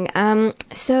morning.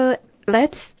 So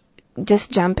let's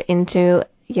just jump into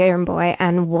YIRRAMBOI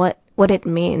and what it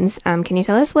means. Can you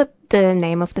tell us what the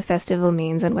name of the festival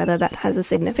means and whether that has a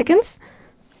significance?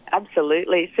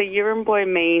 Absolutely. So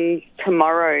YIRRAMBOI means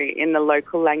tomorrow in the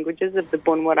local languages of the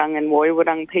Bunurong and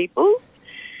Woiwurrung peoples.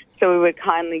 So we were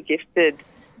kindly gifted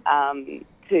to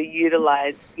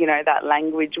utilise, that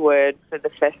language word for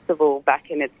the festival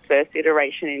back in its first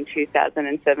iteration in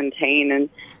 2017. And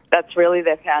that's really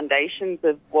the foundations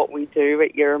of what we do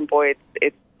at YIRRAMBOI.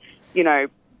 It's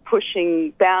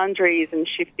pushing boundaries and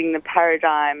shifting the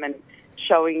paradigm and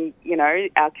showing,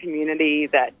 our community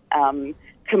that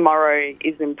tomorrow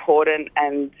is important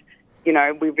and,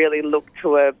 we really look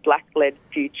to a black-led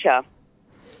future.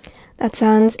 That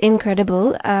sounds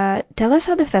incredible. Tell us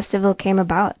how the festival came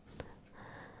about.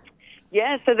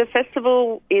 Yeah, so the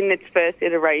festival in its first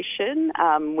iteration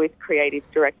with creative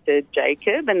director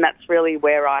Jacob, and that's really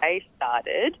where I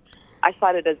started. I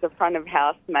started as a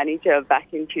front-of-house manager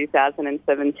back in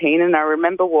 2017, and I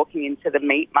remember walking into the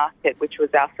meat market, which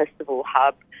was our festival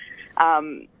hub,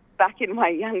 back in my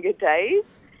younger days,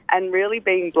 and really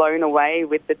being blown away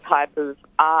with the type of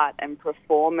art and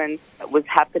performance that was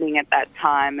happening at that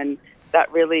time, and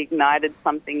that really ignited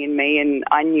something in me, and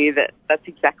I knew that that's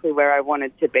exactly where I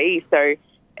wanted to be. So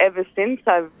ever since,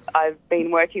 I've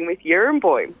been working with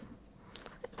YIRRAMBOI.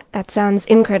 That sounds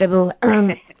incredible.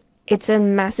 It's a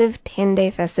massive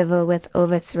 10-day festival with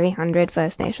over 300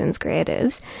 First Nations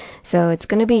creatives, so it's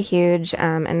going to be huge,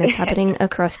 and it's happening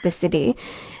across the city.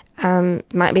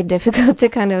 Might be difficult to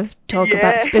kind of talk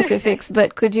about specifics,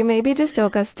 but could you maybe just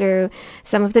talk us through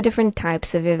some of the different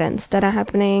types of events that are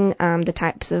happening, the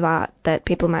types of art that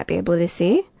people might be able to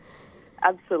see?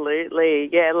 Absolutely.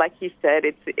 Yeah, like you said,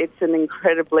 it's an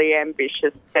incredibly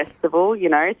ambitious festival.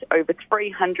 It's over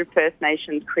 300 First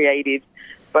Nations creatives,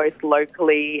 both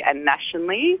locally and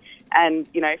nationally. And,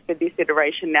 for this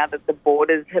iteration, now that the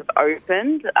borders have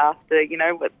opened after,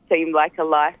 what seemed like a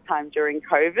lifetime during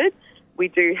COVID, we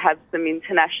do have some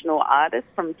international artists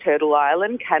from Turtle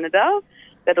Island, Canada,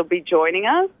 that'll be joining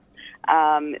us.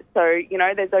 So,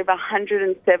 there's over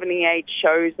 178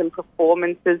 shows and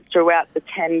performances throughout the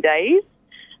 10 days.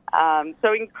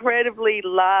 So incredibly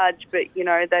large, but,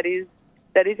 that is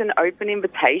an open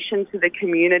invitation to the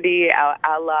community, our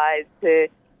allies, to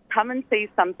come and see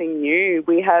something new.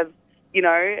 We have,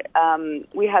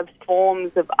 we have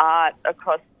forms of art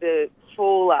across the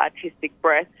full artistic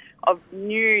breadth of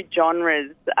new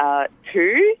genres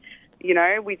too.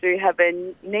 We do have a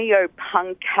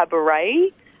neo-punk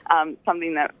cabaret,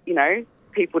 something that,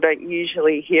 people don't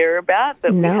usually hear about.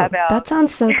 But no, we have that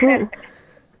sounds so cool.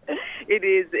 It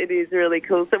is really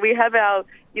cool. So we have our,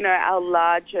 our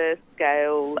larger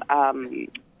scale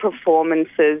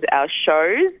performances, our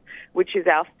shows, which is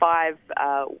our 5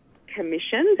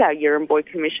 commissions, our YIRRAMBOI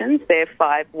commissions. They're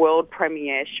 5 world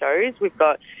premiere shows. We've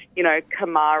got,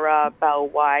 Kamara, Belle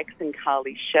Wykes and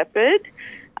Carly Shepherd,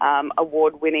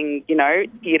 award-winning,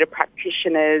 theatre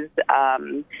practitioners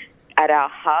at our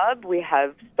hub. We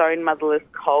have Stone Motherless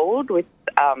Cold with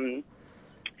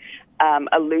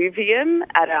Alluvium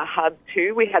at our hub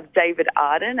too. We have David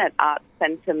Arden at Arts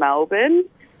Centre Melbourne.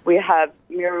 We have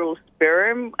Muriel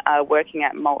Spirim working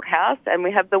at Malt House, and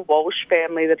we have the Walsh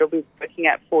family that will be working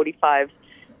at 45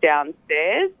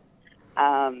 downstairs.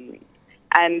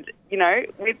 And,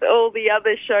 with all the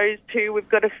other shows too, we've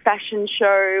got a fashion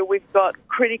show, we've got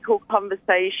critical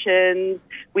conversations,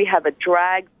 we have a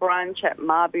drag brunch at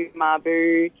Mabu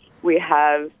Mabu, we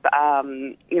have,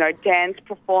 dance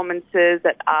performances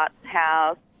at Arts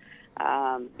House,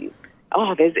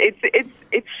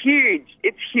 It's huge.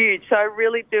 It's huge. So I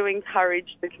really do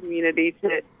encourage the community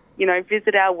to,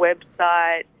 visit our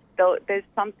website. There's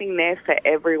something there for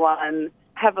everyone.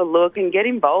 Have a look and get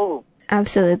involved.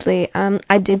 Absolutely.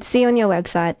 I did see on your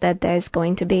website that there's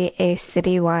going to be a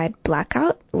citywide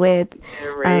blackout with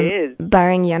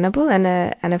Barring Yenable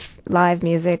and a live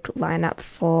music lineup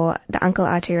for the Uncle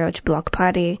Archie Roach block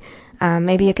party.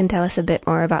 Maybe you can tell us a bit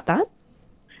more about that?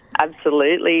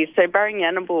 Absolutely. So Barring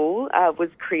Yenable was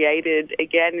created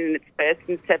again in its first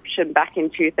inception back in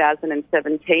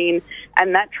 2017,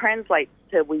 and that translates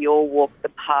to We All Walk the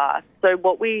Path. So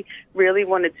what we really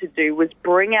wanted to do was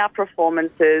bring our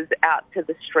performances out to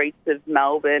the streets of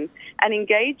Melbourne and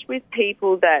engage with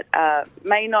people that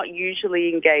may not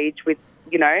usually engage with,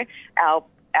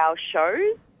 our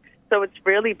shows. So it's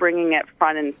really bringing it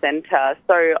front and centre.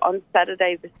 So on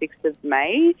Saturday, the 6th of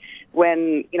May,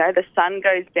 when, the sun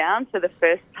goes down for the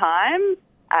first time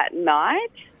at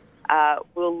night,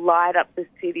 we'll light up the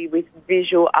city with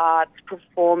visual arts,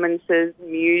 performances,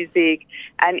 music,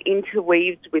 and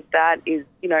interweaved with that is,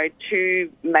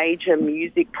 2 major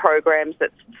music programs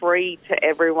that's free to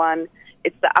everyone.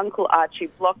 It's the Uncle Archie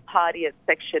Block Party at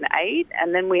Section 8,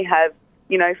 and then we have,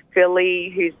 Philly,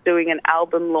 who's doing an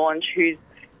album launch, who's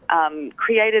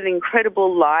created an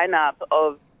incredible lineup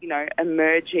of,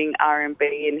 emerging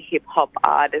R&B and hip-hop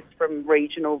artists from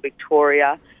regional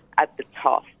Victoria at the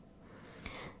top.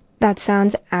 That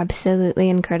sounds absolutely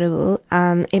incredible.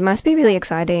 It must be really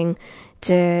exciting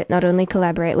to not only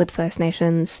collaborate with First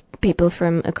Nations people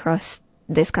from across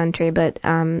this country, but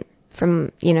from,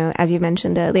 as you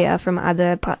mentioned earlier, from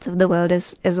other parts of the world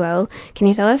as well. Can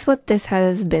you tell us what this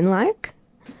has been like?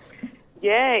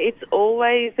 Yeah, it's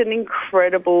always an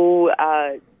incredible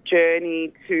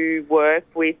journey to work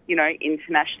with,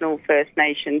 international First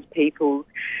Nations peoples,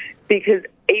 because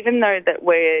even though that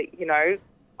we're,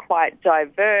 quite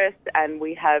diverse and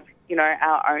we have,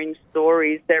 our own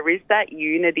stories, there is that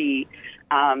unity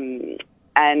and,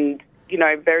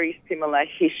 very similar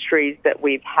histories that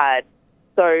we've had.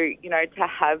 So, to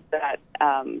have that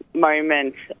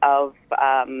moment of,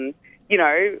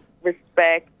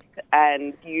 respect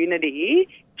and unity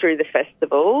through the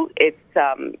festival, it's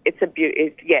a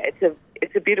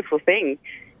beautiful thing.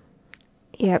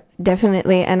 Yep,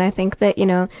 definitely. And I think that,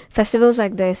 festivals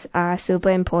like this are super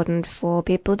important for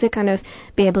people to kind of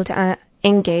be able to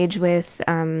engage with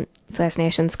First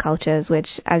Nations cultures,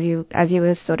 which, as you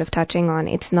were sort of touching on,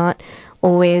 it's not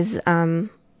always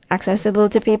accessible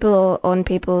to people or on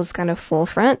people's kind of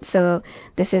forefront. So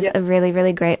this is a really,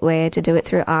 really great way to do it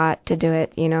through art, to do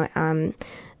it,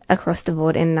 across the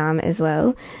board in NAM as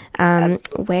well.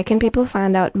 Where can people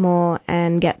find out more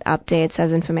and get updates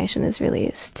as information is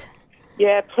released?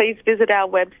 Yeah, please visit our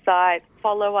website,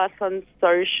 follow us on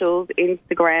socials,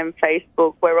 Instagram,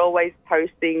 Facebook. We're always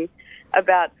posting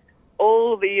about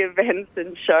all the events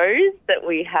and shows that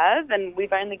we have, and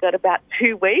we've only got about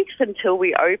 2 weeks until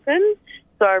we open.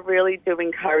 So I really do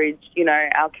encourage,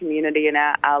 our community and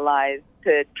our allies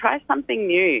to try something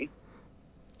new.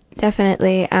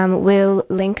 Definitely. We'll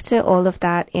link to all of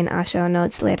that in our show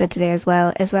notes later today as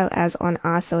well as on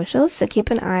our socials, so keep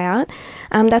an eye out.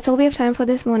 That's all we have time for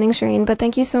this morning, Sherene, but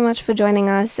thank you so much for joining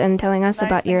us and telling us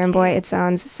about YIRRAMBOI. It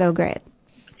sounds so great.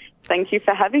 Thank you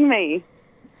for having me.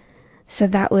 So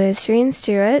that was Sherene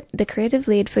Stewart, the creative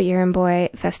lead for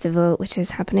YIRRAMBOI Festival, which is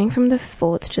happening from the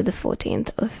 4th to the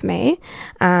 14th of May.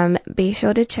 Be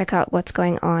sure to check out what's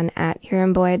going on at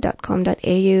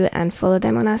YIRRAMBOI.com.au and follow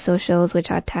them on our socials,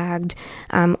 which are tagged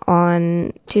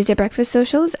on Tuesday Breakfast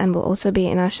socials and will also be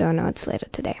in our show notes later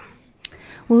today.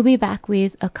 We'll be back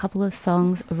with a couple of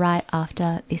songs right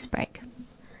after this break.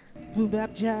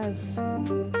 Boom-bap jazz.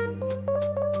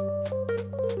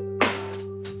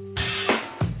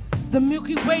 The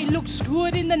Milky Way looks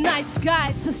good in the night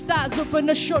sky. So stars open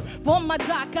a short for my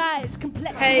dark eyes.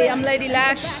 Hey, I'm Lady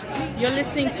Lash. You're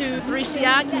listening to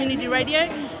 3CR Community Radio,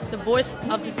 the voice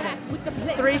of dissent.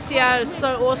 3CR is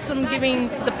so awesome, giving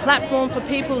the platform for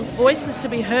people's voices to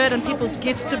be heard and people's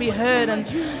gifts to be heard. And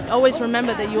always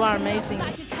remember that you are amazing.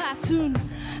 Like a cartoon,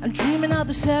 I'm dreaming of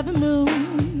the 7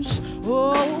 moons.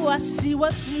 Oh, I see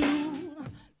what's new.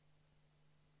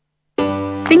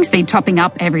 Things need topping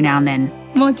up every now and then.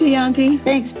 More tea, Auntie.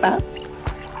 Thanks, Bub.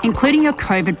 Including your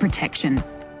COVID protection.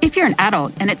 If you're an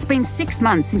adult and it's been 6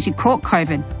 months since you caught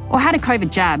COVID or had a COVID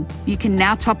jab, you can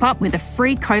now top up with a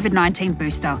free COVID-19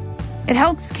 booster. It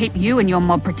helps keep you and your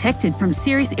mob protected from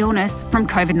serious illness from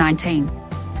COVID-19.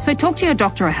 So talk to your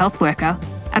doctor or health worker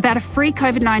about a free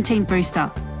COVID-19 booster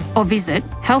or visit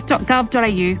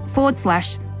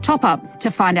health.gov.au/top up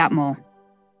to find out more.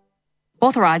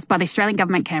 Authorised by the Australian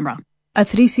Government, Canberra. A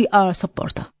 3CR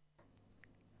supporter.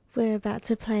 We're about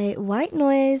to play White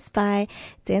Noise by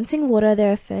Dancing Water.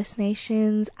 They're a First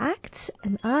Nations act,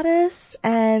 an artist,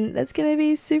 and that's going to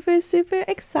be super, super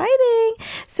exciting.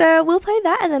 So we'll play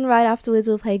that, and then right afterwards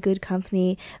we'll play Good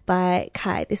Company by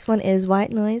Kai. This one is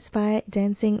White Noise by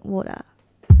Dancing Water.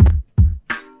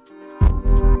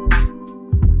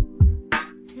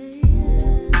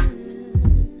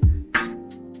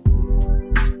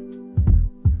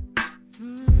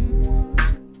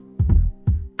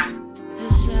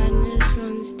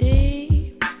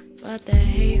 But the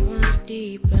hate runs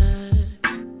deeper.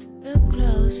 Look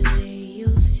closely,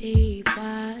 you'll see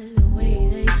by the way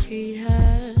they treat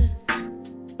her.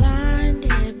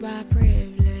 Blinded by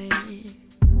privilege,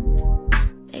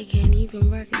 they can't even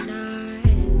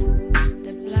recognize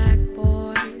the black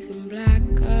boys and black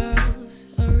girls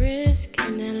are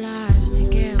risking their lives to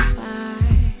get by,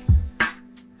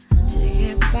 to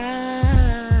get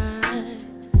by,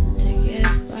 to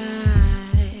get by.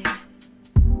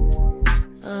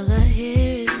 All I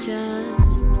hear is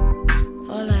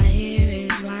all I hear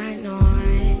is white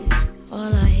noise.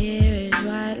 All I hear is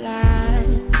white lies,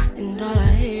 and all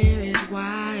I hear is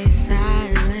white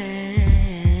silence.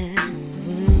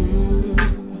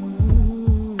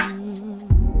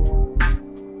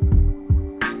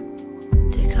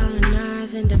 To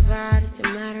colonize and divide, it's a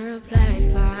matter of black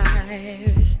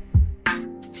lives.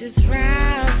 To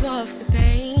thrive off the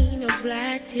pain of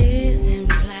black tears and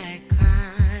black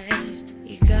cries.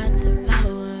 You got the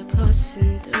power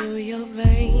coursing through your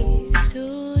veins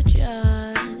to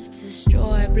just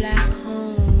destroy black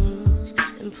homes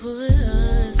and put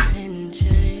us in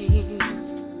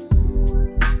chains.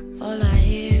 All I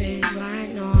hear is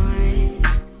white noise.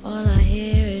 All I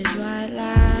hear is white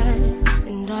lies,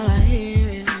 and all I hear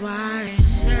is white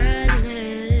silence.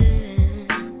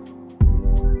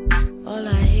 All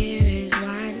I hear is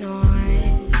white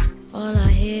noise. All I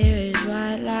hear is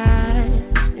white lies,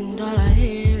 and all I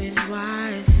hear is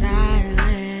white silence.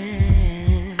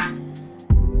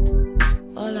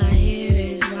 All I hear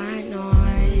is white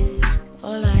noise.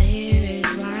 All I hear is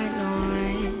white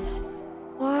noise.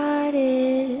 What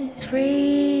is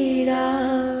freedom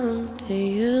to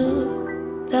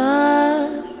you?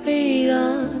 The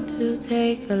freedom to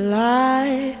take a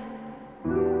life?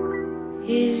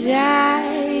 Is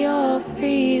that your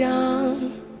freedom?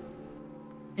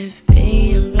 If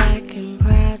being black and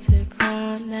proud's a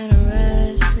crime, then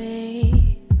arrest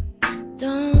me.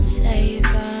 Don't say you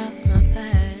got my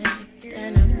back,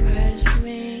 then oppress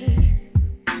me.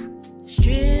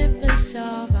 Strip us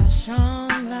of our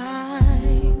song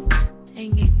line,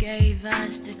 and you gave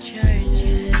us the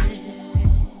churches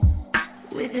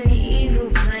with an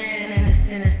evil plan and a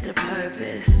sinister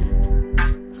purpose.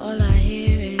 All I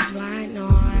hear is white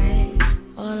noise.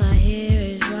 All I hear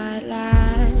is white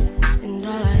lies, and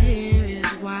all I hear is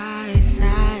white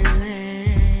silence.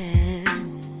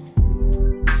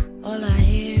 All I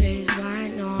hear is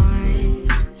white noise.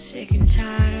 Sick and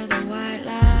tired of the white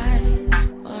lies.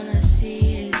 All I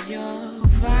see is your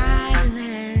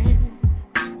violence.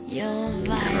 Your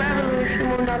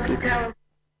violence.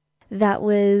 That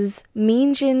was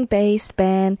Meanjin-based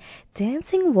band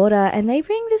Dancing Water, and they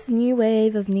bring this new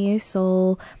wave of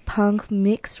neo-soul punk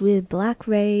mixed with black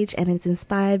rage, and it's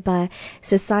inspired by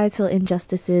societal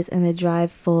injustices and a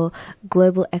drive for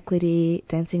global equity.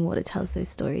 Dancing Water tells those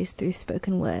stories through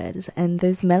spoken words and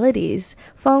those melodies.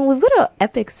 Fong, we've got an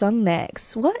epic song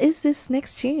next. What is this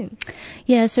next tune?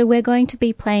 Yeah, so we're going to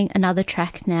be playing another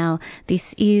track now.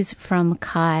 This is from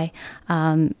Kai,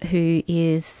 who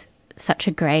is such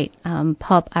a great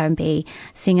pop R&B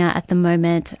singer at the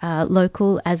moment,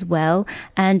 local as well,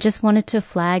 and just wanted to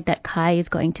flag that Kai is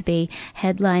going to be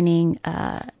headlining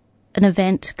an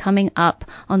event coming up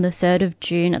on the 3rd of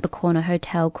June at the Corner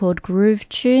Hotel called Groove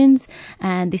Tunes,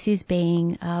 and this is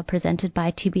being presented by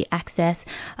Tibi Access,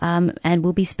 and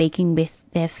we'll be speaking with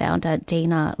their founder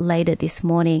Dina later this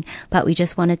morning, but we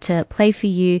just wanted to play for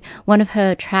you one of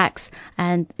her tracks,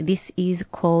 and this is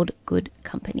called Good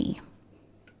Company.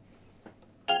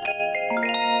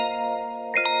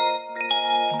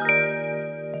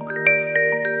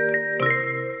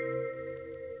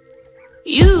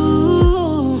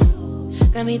 You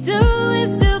got me doing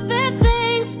stupid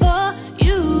things for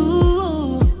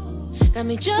you. Got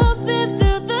me jumping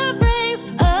through the rings,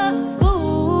 a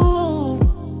fool.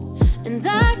 And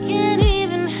I can't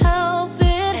even help it.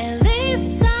 At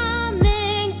least I'm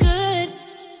in good.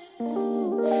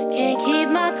 Can't keep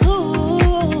my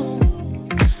cool.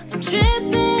 I'm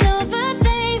tripping over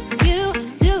things you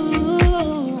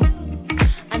do.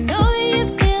 I know you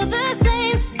feel the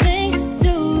same thing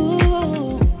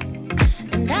too.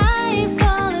 And I ain't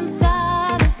falling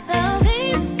by myself. At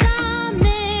least I'm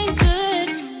in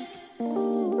good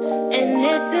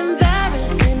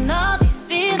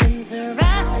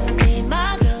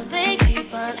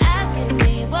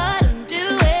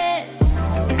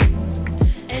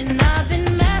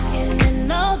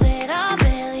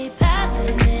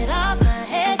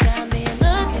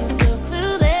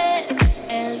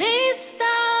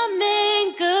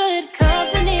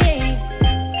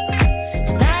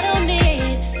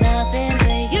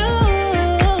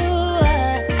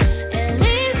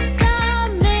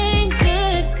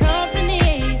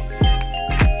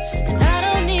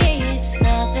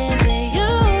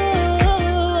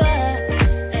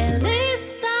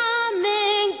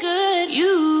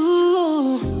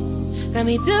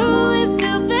me doing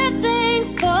stupid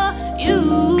things for you.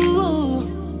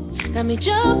 Got me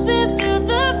jumping through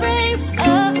the rings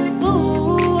of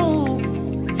fool.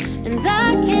 And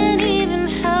I can't even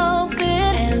help it.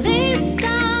 At least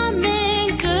I'm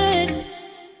in good.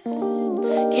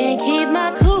 Can't keep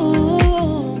my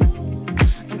cool.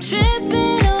 I'm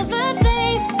tripping over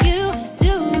things you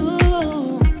do.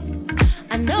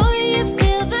 I know you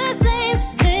feel the same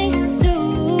thing too.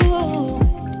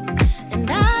 And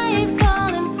I ain't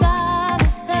falling by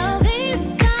myself. At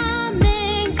least I'm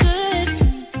in good.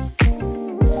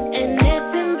 And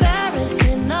it's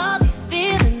embarrassing, all these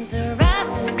feelings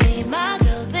harassing me. My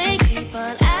girls, they keep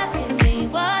on asking me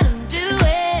what I'm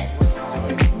doing.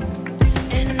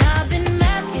 And I've been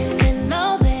masking and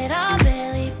know that I'm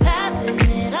barely passing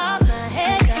it off. My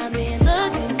head got me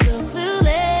looking so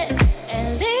clueless.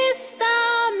 At least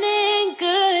I'm in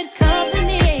good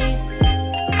company.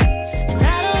 And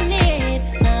I don't need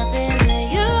nothing but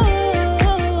you.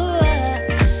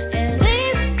 At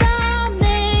least I'm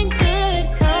in good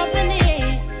company.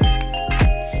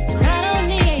 And I don't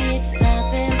need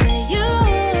nothing but you.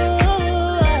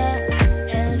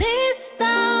 At least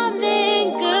I'm in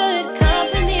good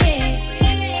company.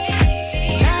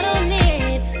 And I don't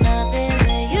need nothing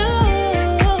but you.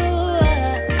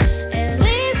 At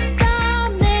least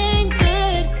I'm in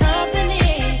good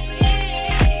company.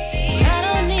 And I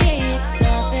don't need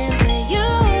nothing but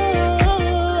you.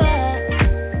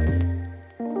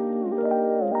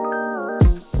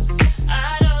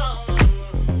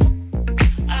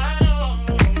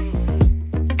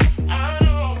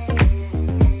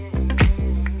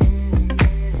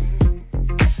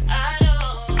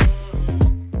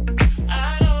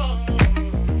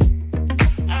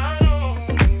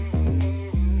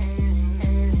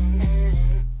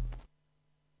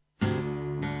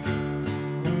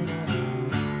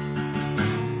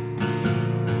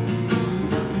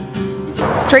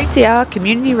 Three CR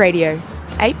Community Radio,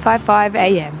 855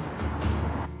 AM.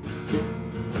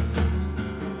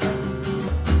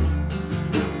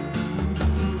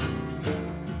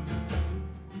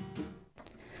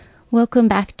 Welcome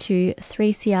back to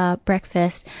 3CR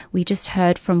Breakfast. We just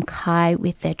heard from Kai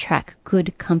with their track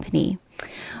Good Company.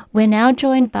 We're now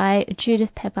joined by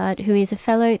Judith Peppard, who is a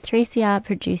fellow 3CR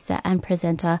producer and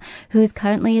presenter who is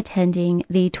currently attending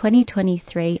the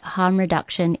 2023 Harm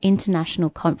Reduction International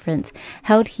Conference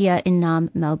held here in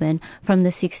Naarm, Melbourne from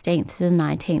the 16th to the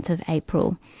 19th of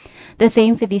April. The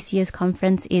theme for this year's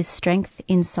conference is Strength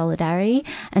in Solidarity,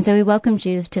 and so we welcome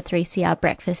Judith to 3CR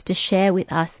Breakfast to share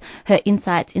with us her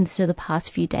insights into the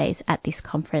past few days at this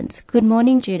conference. Good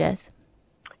morning, Judith.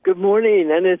 Good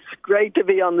morning, and it's great to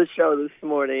be on the show this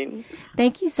morning.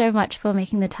 Thank you so much for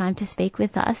making the time to speak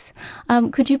with us.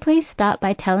 Could you please start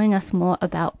by telling us more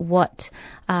about what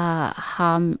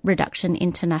Harm Reduction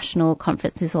International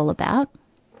Conference is all about?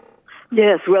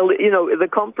 Yes, well, the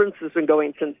conference has been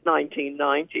going since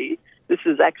 1990. This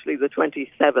is actually the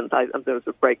 27th. There was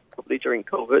a break probably during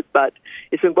COVID, but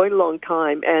it's been going a long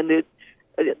time, and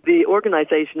the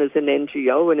organization is an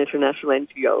NGO, an international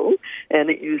NGO, and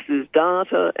it uses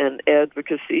data and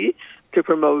advocacy to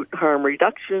promote harm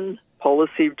reduction,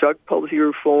 drug policy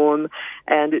reform,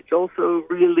 and it's also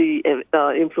really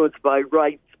influenced by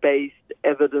rights-based,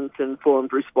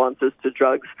 evidence-informed responses to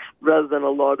drugs rather than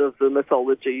a lot of the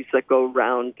mythologies that go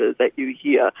around that you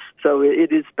hear. So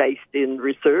it is based in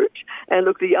research. And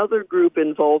look, the other group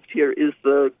involved here is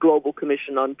the Global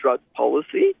Commission on Drug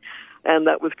Policy, and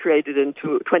that was created in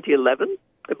 2011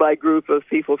 by a group of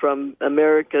people from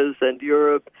Americas and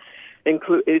Europe,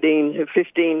 including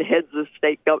 15 heads of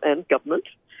state and government,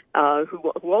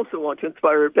 who also want to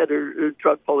inspire a better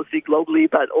drug policy globally,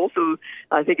 but also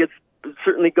I think it's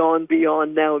certainly gone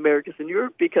beyond now Americas and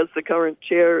Europe, because the current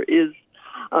chair is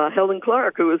Helen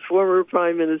Clark, who is former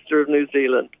Prime Minister of New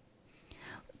Zealand.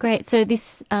 Great. So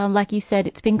this, like you said,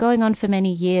 it's been going on for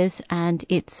many years, and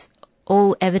it's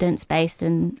all evidence-based,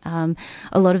 and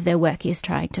a lot of their work is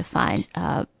trying to find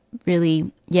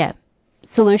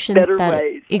solutions. Better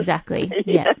ways. Exactly.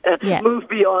 Yeah. Move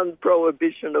beyond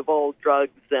prohibition of all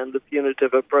drugs and the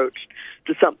punitive approach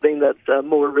to something that's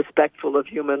more respectful of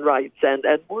human rights and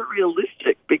more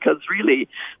realistic, because really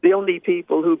the only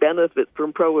people who benefit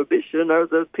from prohibition are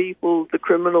the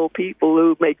criminal people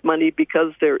who make money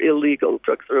because they're illegal.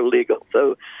 Drugs are illegal.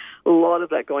 So a lot of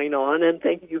that going on. And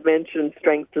thank you mentioned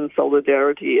strength and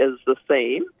solidarity as the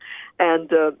theme.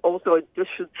 And also, I just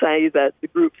should say that the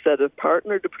groups that have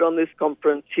partnered to put on this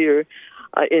conference here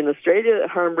in Australia,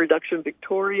 Harm Reduction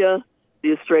Victoria,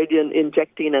 the Australian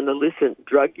Injecting and Illicit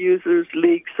Drug Users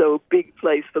League, so big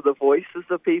place for the voices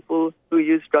of people who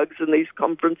use drugs in these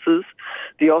conferences,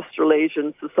 the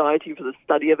Australasian Society for the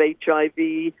Study of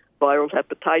HIV, Viral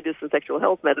Hepatitis and Sexual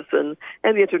Health Medicine,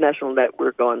 and the International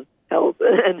Network on Health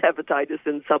and Hepatitis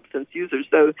in Substance Users.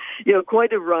 So,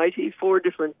 quite a variety. 4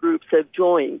 different groups have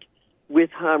joined with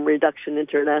Harm Reduction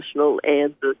International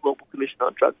and the Global Commission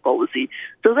on Drug Policy.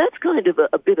 So that's kind of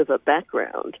a bit of a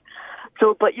background.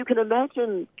 So, but you can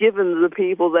imagine, given the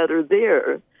people that are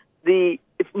there, the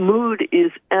mood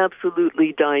is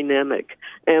absolutely dynamic.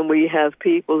 And we have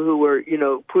people who are,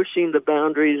 pushing the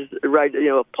boundaries, right,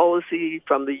 policy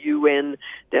from the UN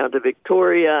down to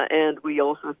Victoria. And we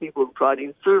also have people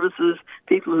providing services,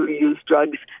 people who use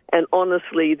drugs. And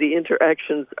honestly, the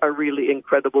interactions are really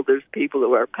incredible. There's people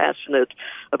who are passionate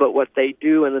about what they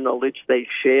do and the knowledge they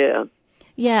share.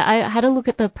 Yeah, I had a look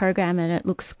at the program and it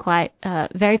looks quite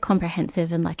very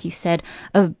comprehensive and, like you said,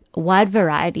 a wide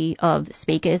variety of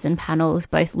speakers and panels,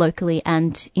 both locally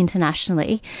and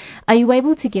internationally. Are you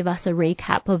able to give us a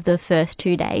recap of the first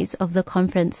 2 days of the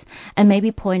conference and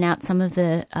maybe point out some of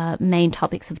the main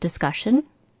topics of discussion?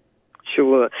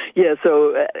 Sure. Yeah,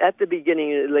 so at the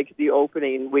beginning, like the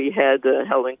opening, we had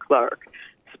Helen Clark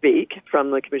speak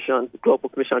from the Global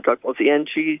Commission on Drug Policy, and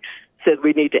she said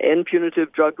we need to end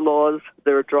punitive drug laws.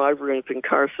 There are drivers of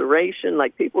incarceration,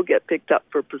 like people get picked up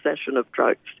for possession of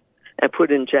drugs and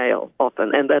put in jail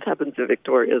often, and that happens in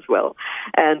Victoria as well.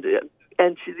 And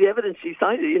the evidence she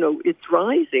cited, it's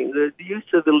rising. The use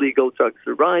of illegal drugs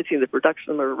are rising, the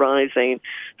production of them are rising.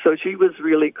 So she was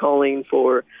really calling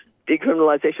for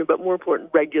decriminalization, but more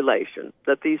important, regulation,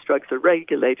 that these drugs are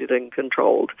regulated and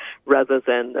controlled rather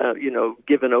than,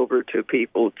 given over to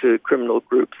people, to criminal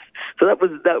groups. So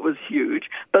that was huge.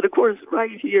 But of course,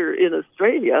 right here in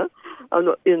Australia,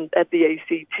 at the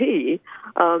ACT,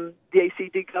 the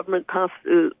ACT government passed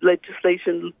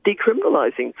legislation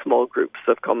decriminalizing small groups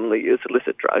of commonly used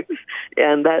illicit drugs.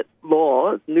 And that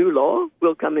new law,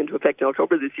 will come into effect in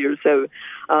October this year. So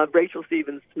Rachel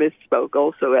Stevens-Smith spoke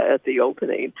also at the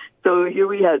opening. So here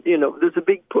we had, there's a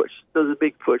big push. There's a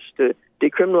big push to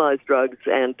decriminalize drugs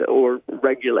or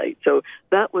regulate. So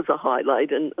that was a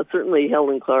highlight. And certainly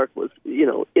Helen Clark was,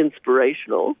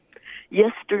 inspirational.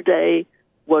 Yesterday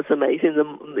was amazing,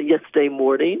 yesterday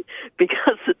morning,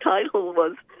 because the title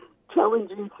was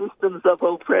Challenging Systems of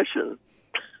Oppression,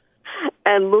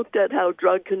 and looked at how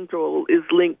drug control is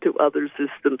linked to other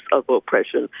systems of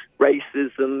oppression,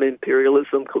 racism,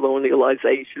 imperialism,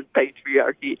 colonialization,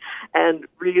 patriarchy, and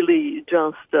really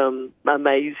just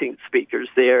amazing speakers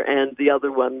there. And the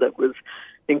other one that was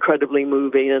incredibly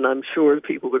moving, and I'm sure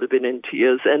people would have been in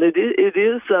tears. And it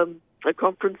is a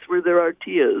conference where there are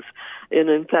tears. And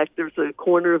in fact, there's a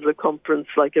corner of the conference,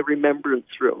 like a remembrance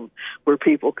room, where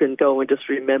people can go and just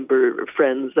remember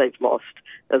friends they've lost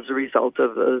as a result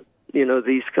of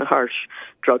these harsh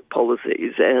drug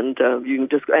policies. And you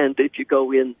can and if you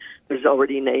go in, there's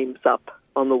already names up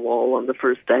on the wall on the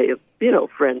first day of,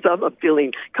 friends. I'm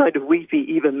feeling kind of weepy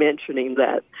even mentioning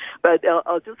that. But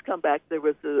I'll just come back. There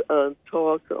was a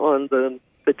talk on the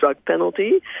drug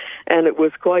penalty, and it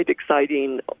was quite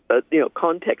exciting,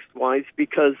 context-wise,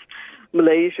 because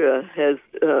Malaysia has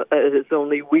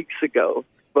only weeks ago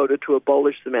voted to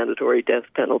abolish the mandatory death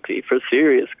penalty for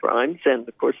serious crimes, and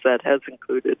of course that has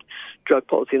included drug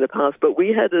policy in the past. But we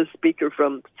had a speaker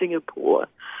from Singapore,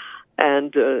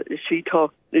 and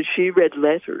she read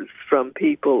letters from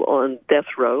people on death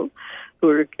row who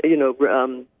are,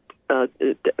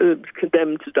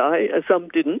 condemned to die. Some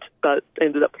didn't, but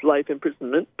ended up with life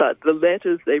imprisonment. But the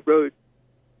letters they wrote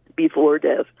before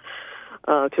death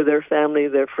to their family,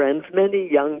 their friends,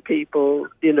 many young people,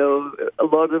 a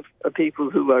lot of people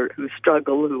who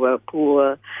struggle, who are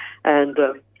poor. And,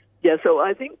 so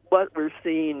I think what we're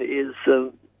seeing is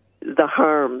the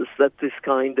harms that this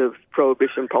kind of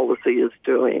prohibition policy is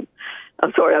doing.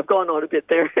 I'm sorry, I've gone on a bit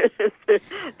there.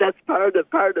 That's part of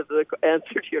the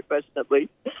answer to your question, at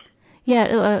least.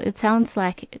 Yeah, it sounds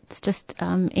like it's just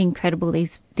incredible,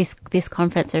 this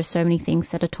conference. There are so many things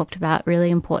that are talked about,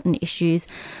 really important issues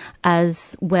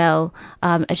as well.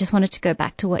 I just wanted to go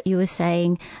back to what you were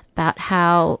saying about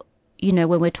how, when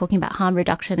we're talking about harm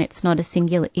reduction, it's not a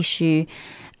singular issue.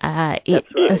 It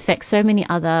affects so many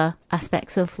other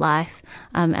aspects of life.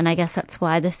 And I guess that's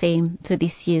why the theme for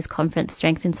this year's conference,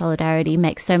 Strength in Solidarity,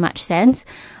 makes so much sense.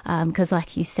 Because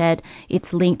like you said,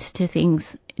 it's linked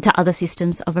to other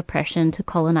systems of oppression, to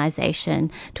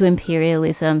colonization, to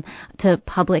imperialism, to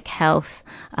public health.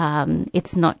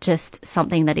 It's not just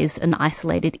something that is an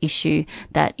isolated issue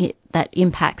that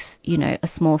impacts, a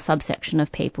small subsection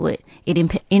of people.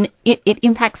 It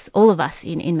impacts all of us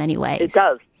in many ways. It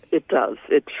does. It does.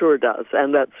 It sure does.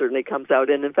 And that certainly comes out.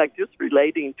 And in fact, just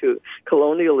relating to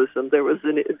colonialism, there was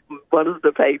one of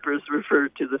the papers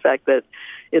referred to the fact that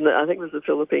I think it was the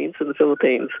Philippines,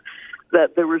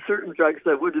 that there were certain drugs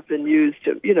that would have been used,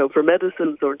 for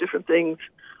medicines or different things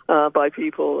by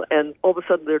people, and all of a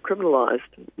sudden they're criminalized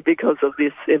because of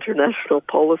this international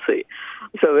policy.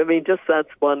 So, I mean, just that's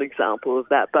one example of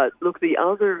that. But look,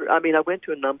 I went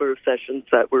to a number of sessions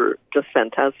that were just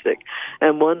fantastic,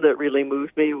 and one that really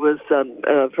moved me was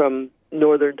from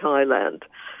northern Thailand,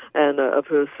 and a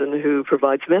person who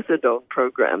provides methadone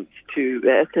programs to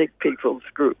ethnic people's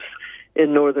groups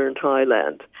in northern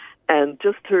Thailand. And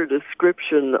just her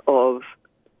description of,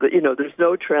 there's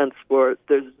no transport,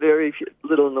 there's very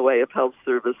little in the way of health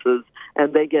services,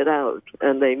 and they get out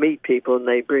and they meet people and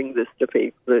they bring this to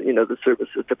people, the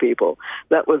services to people.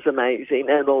 That was amazing.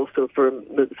 And also for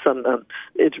some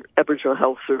Aboriginal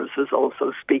health services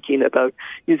also speaking about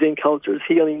using cultures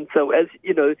healing. So as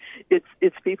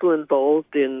it's people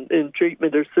involved in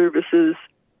treatment or services,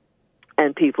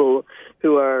 and people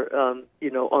who are,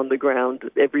 on the ground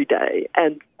every day.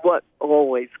 And what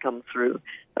always comes through,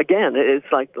 again, it's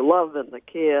like the love and the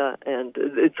care, and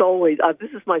it's always, this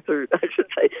is my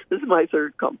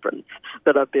third conference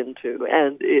that I've been to,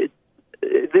 and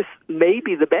this may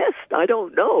be the best. I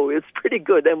don't know. It's pretty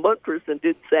good. And one person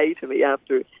did say to me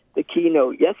after the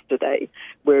keynote yesterday,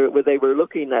 where they were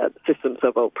looking at systems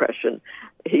of oppression,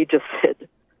 he just said,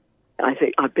 I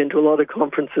think I've been to a lot of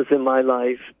conferences in my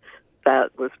life.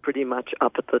 That was pretty much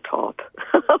up at the top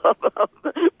of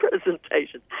the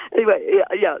presentation. Anyway,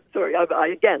 sorry,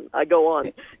 I go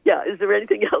on. Yeah, is there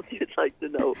anything else you'd like to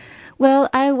know? Well,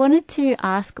 I wanted to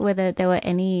ask whether there were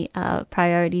any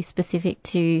priorities specific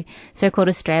to so-called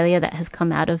Australia that has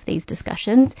come out of these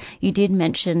discussions. You did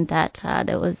mention that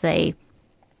there was a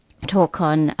talk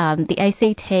on the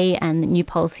ACT and the new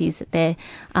policies that they're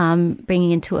bringing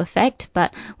into effect,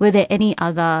 but were there any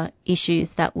other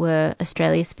issues that were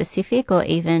Australia specific or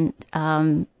even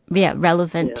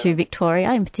relevant to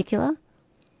Victoria in particular?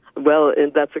 Well,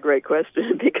 and that's a great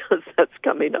question because that's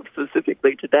coming up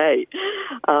specifically today.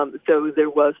 So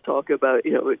there was talk about,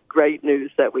 great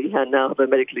news that we now have a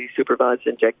medically supervised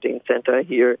injecting centre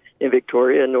here in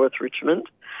Victoria, North Richmond.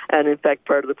 And in fact,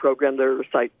 part of the program, there are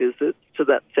site visits to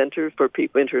that centre for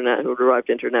people who arrived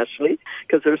internationally,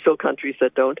 because there are still countries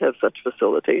that don't have such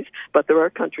facilities, but there are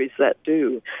countries that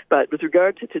do. But with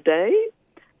regard to today,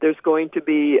 there's going to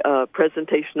be a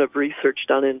presentation of research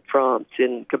done in France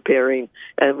in comparing,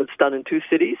 and it's done in two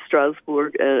cities,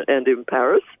 Strasbourg and in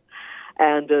Paris.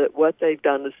 And what they've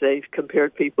done is they've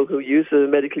compared people who use a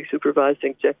medically supervised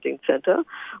injecting center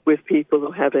with people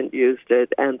who haven't used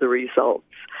it, and the results.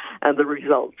 And the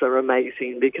results are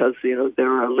amazing because,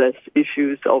 there are less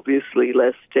issues, obviously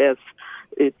less deaths.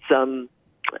 It's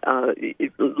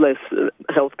less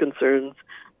health concerns,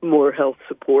 more health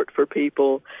support for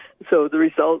people. So the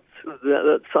results,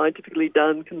 that scientifically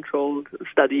done, controlled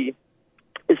study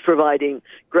is providing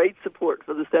great support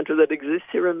for the centre that exists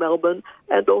here in Melbourne,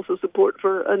 and also support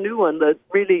for a new one that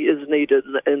really is needed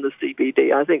in the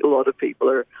CBD. I think a lot of people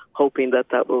are hoping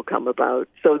that will come about.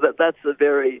 So that's a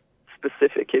very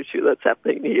specific issue that's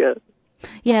happening here.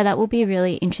 Yeah, that will be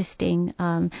really interesting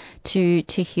to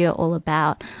hear all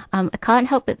about. I can't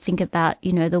help but think about,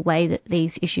 the way that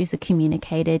these issues are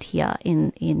communicated here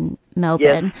in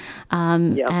Melbourne.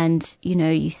 Yes. And,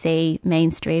 you see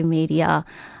mainstream media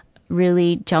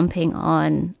really jumping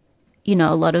on,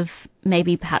 a lot of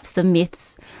maybe perhaps the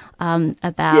myths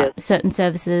about certain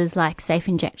services like safe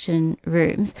injection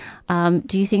rooms.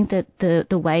 Do you think that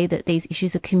the way that these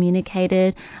issues are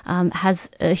communicated has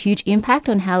a huge impact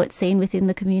on how it's seen within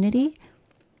the community?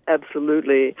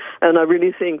 Absolutely. And I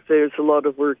really think there's a lot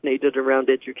of work needed around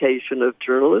education of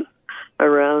journalists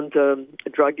around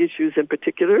drug issues in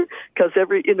particular, because as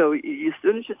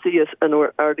soon as you see an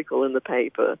article in the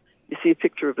paper, you see a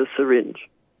picture of a syringe,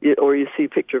 or you see a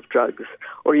picture of drugs,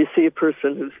 or you see a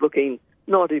person who's looking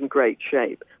not in great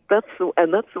shape. That's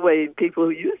the way people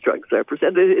who use drugs are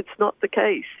presented. It's not the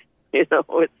case. It's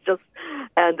just,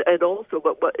 and also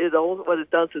what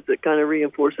it does is it kind of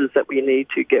reinforces that we need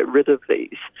to get rid of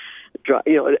these.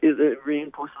 It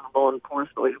reinforces law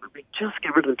enforcement. If we just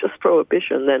get rid of just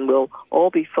prohibition, then we'll all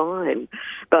be fine.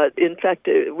 But in fact,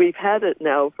 we've had it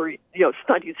now for since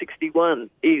 1961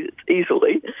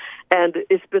 easily, and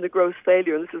it's been a gross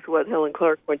failure. And this is what Helen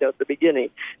Clark pointed out at the beginning.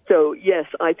 So yes,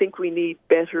 I think we need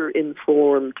better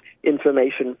informed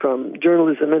information from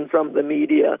journalism and from the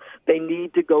media. They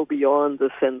need to go beyond the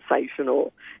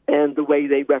sensational and the way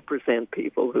they represent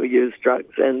people who use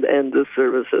drugs and the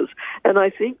services. And I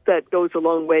think that goes a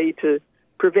long way to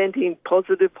preventing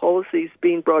positive policies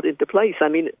being brought into place. I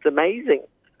mean, it's amazing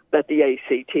that the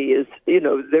ACT is,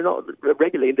 they're not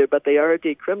regulating, but they are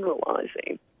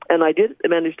decriminalizing. And I did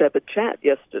manage to have a chat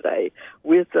yesterday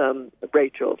with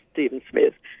Rachel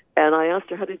Stephen-Smith, and I asked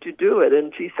her, how did you do it?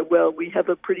 And she said, well, we have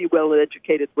a pretty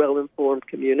well-educated, well-informed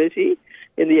community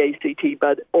in the ACT,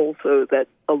 but also that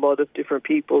a lot of different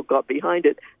people got behind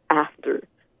it after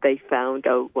they found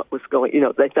out what was going,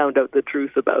 they found out the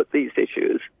truth about these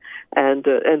issues. And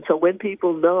so when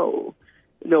people know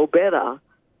better,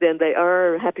 then they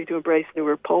are happy to embrace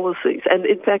newer policies. And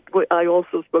in fact, I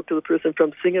also spoke to the person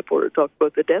from Singapore who talked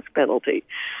about the death penalty.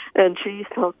 And she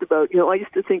talked about, I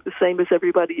used to think the same as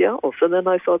everybody else. And then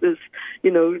I saw this,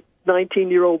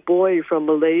 19-year-old boy from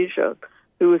Malaysia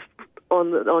who was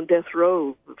on death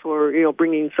row for,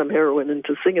 bringing some heroin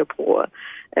into Singapore.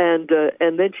 And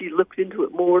then she looked into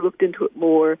it more,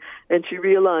 and she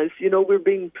realized, we're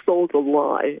being sold a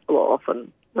lie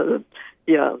often.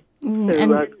 Yeah.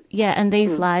 And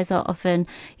these lies are often,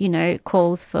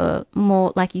 calls for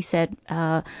more, like you said,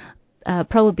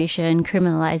 prohibition,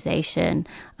 criminalization,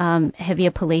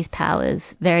 heavier police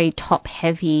powers, very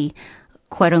top-heavy,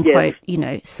 quote-unquote,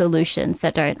 solutions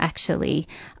that don't actually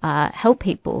help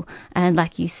people. And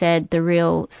like you said, the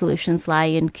real solutions lie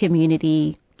in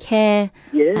community care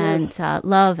and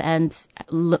love and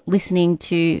listening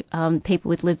to people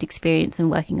with lived experience and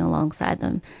working alongside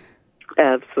them.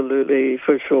 Absolutely,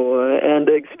 for sure. And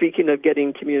speaking of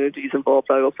getting communities involved,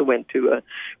 I also went to a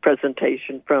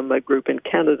presentation from a group in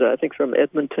Canada, I think from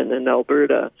Edmonton in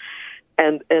Alberta,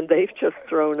 and they've just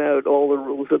thrown out all the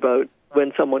rules about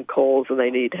when someone calls and they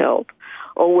need help.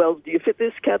 Oh, well, do you fit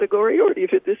this category, or do you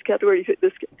fit this category? Do you fit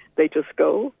this? They just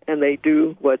go and they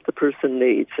do what the person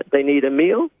needs. If they need a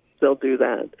meal, they'll do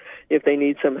that. If they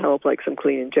need some help, like some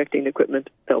clean injecting equipment,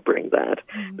 they'll bring that.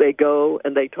 Mm-hmm. They go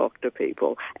and they talk to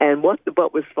people. And what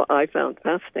I found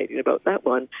fascinating about that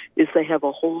one is they have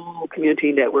a whole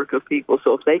community network of people.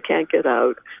 So if they can't get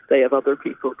out, they have other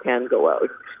people who can go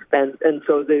out. And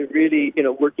so they're really,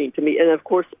 working to meet. And of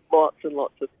course, lots and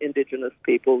lots of Indigenous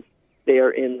peoples, they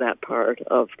are in that part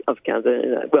of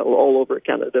Canada, well, all over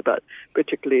Canada, but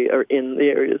particularly are in the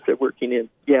areas they're working in.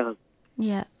 Yeah.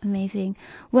 Yeah, amazing.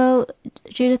 Well,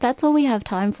 Judith, that's all we have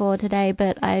time for today,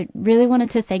 but I really wanted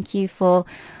to thank you for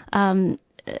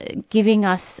giving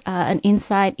us an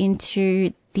insight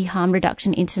into the Harm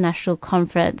Reduction International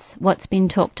Conference, what's been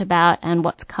talked about and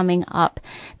what's coming up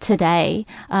today.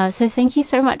 So thank you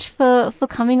so much for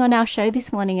coming on our show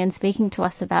this morning and speaking to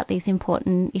us about these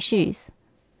important issues.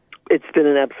 It's been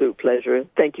an absolute pleasure.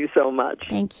 Thank you so much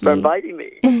for inviting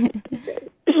me.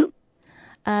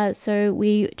 So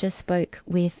we just spoke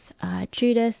with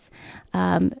Judith,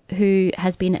 who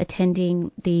has been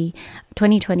attending the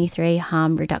 2023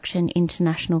 Harm Reduction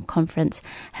International Conference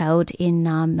held in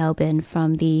Melbourne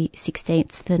from the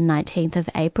 16th to the 19th of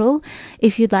April.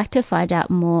 If you'd like to find out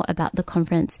more about the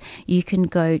conference, you can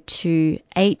go to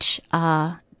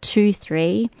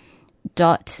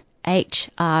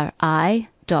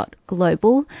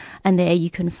hr23.hri.global, and there you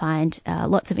can find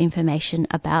lots of information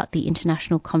about the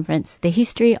international conference, the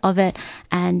history of it,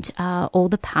 and all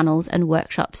the panels and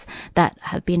workshops that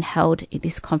have been held at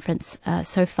this conference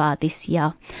so far this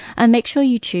year. And make sure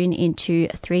you tune into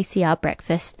 3CR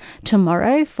Breakfast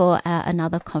tomorrow for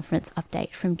another conference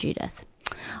update from Judith.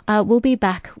 We'll be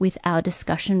back with our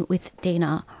discussion with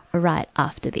Dina right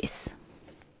after this.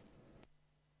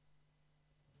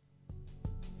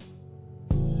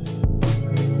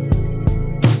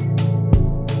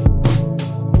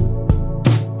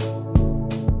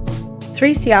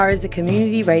 .3CR is a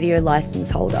community radio licence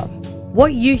holder.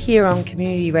 What you hear on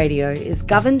community radio is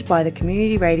governed by the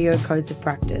Community Radio Codes of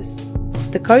Practice.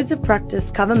 The Codes of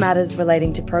Practice cover matters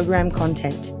relating to program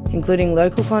content, including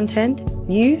local content,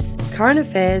 news, current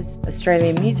affairs,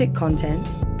 Australian music content,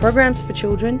 programs for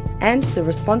children, and the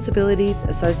responsibilities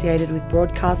associated with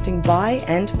broadcasting by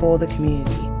and for the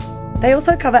community. They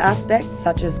also cover aspects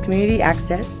such as community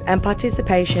access and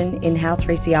participation in how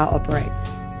 3CR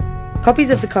operates.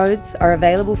 Copies of the codes are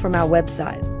available from our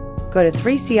website. Go to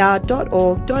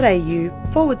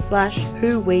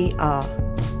 3cr.org.au/who we are.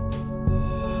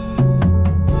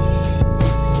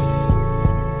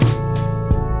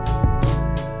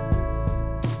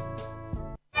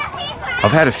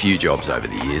 I've had a few jobs over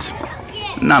the years.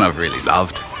 None I've really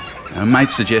loved. A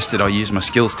mate suggested I use my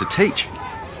skills to teach.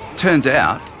 Turns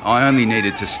out I only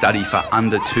needed to study for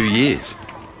under 2 years.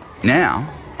 Now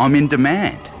I'm in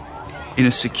demand. In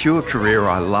a secure career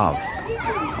I love.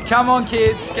 Come on,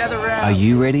 kids, gather round. Are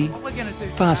you ready?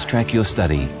 Fast track your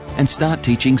study and start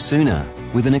teaching sooner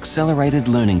with an accelerated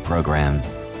learning program.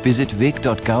 Visit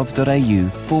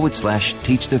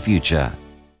vic.gov.au/Teach the Future.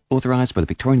 Authorised by the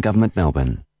Victorian Government,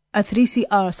 Melbourne. A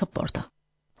 3CR supporter.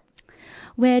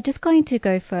 We're just going to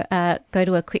go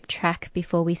to a quick track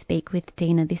before we speak with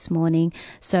Dina this morning.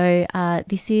 So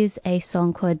this is a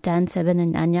song called YIRRAMBOI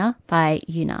Sebanarnya by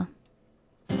YUNA.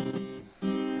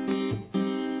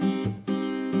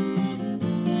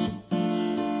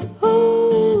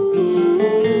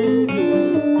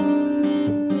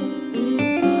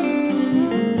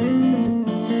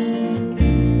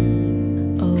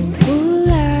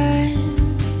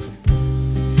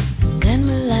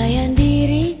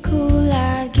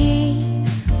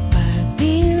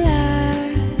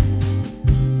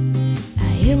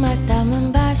 Mata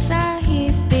membasahi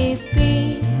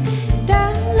pipi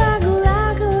dan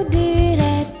lagu-lagu di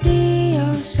radio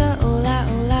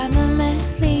seolah-olah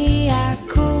memilih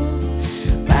aku.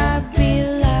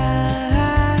 Apabila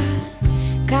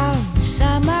kau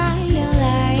bersama yang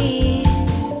lain,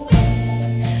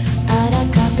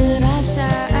 adakah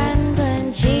perasaan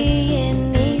benci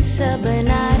ini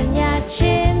sebenarnya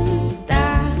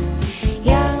cinta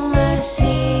yang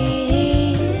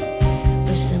masih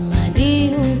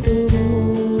bersemadi untukmu?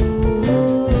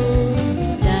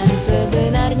 Dan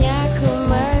sebenarnya ku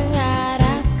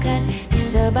mengharapkan di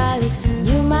sebalik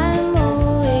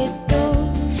senyumanmu itu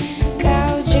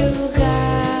kau juga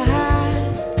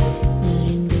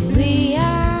merindui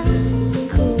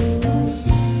aku.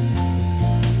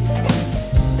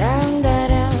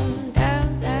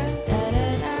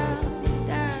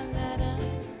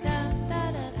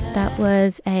 That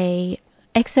was a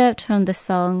excerpt from the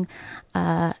song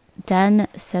YIRRAMBOI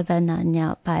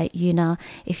Sebanarnya by YUNA.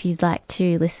 If you'd like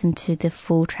to listen to the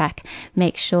full track,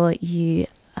 make sure you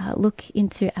look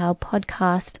into our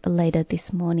podcast later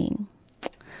this morning.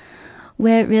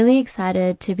 We're really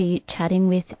excited to be chatting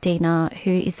with Dina,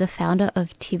 who is the founder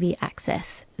of Tibi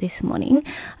Access, this morning.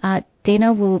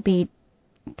 Dina will be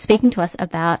speaking to us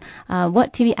about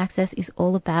what Tibi Access is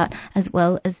all about, as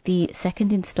well as the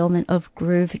second installment of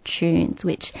Groove Tunes,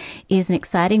 which is an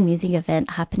exciting music event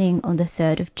happening on the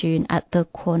 3rd of June at the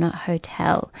Corner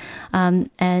Hotel. And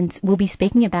we'll be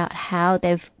speaking about how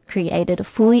they've created a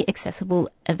fully accessible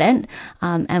event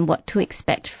and what to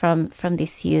expect from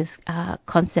this year's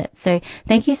concert. So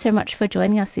thank you so much for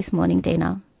joining us this morning,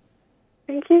 Dina.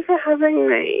 Thank you for having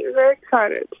me. Very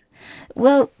excited.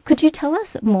 Well, could you tell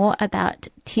us more about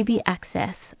Tibi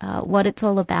Access, what it's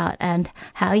all about, and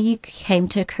how you came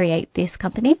to create this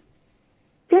company?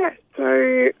 Yeah,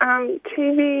 so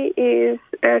Tibi is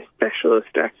a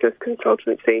specialist access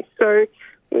consultancy. So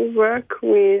we work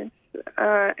with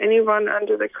anyone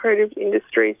under the creative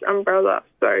industries umbrella.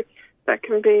 So that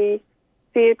can be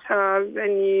theatre,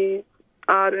 venues,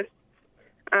 artists,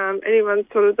 anyone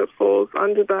sort of that falls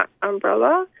under that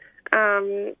umbrella.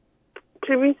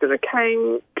 Tibi sort of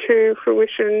came to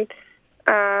fruition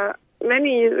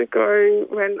many years ago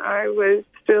when I was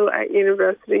still at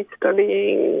university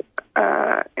studying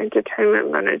entertainment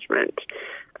management,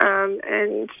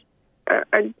 and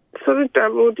I sort of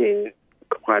dabbled in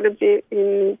quite a bit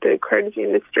in the creative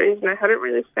industries, and I hadn't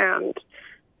really found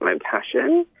my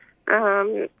passion.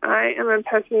 I am a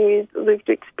person with lived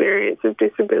experience of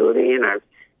disability, and I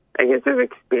guess I've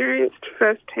experienced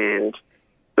firsthand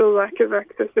the lack of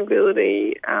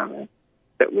accessibility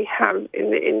that we have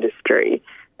in the industry.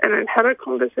 And I'd had a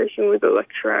conversation with a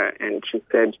lecturer, and she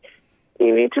said,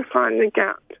 you need to find the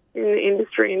gap in the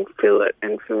industry and fill it.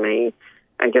 And for me,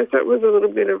 I guess that was a little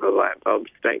bit of a light bulb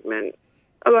moment,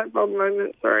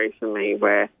 for me,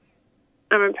 where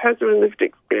I'm a person with lived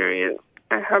experience.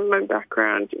 I have my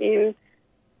background in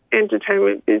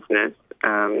entertainment business,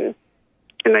 and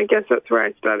I guess that's where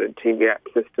I started Tibi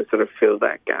Access, to sort of fill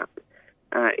that gap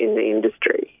in the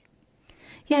industry.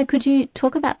 Yeah, could you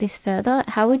talk about this further?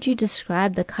 How would you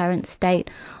describe the current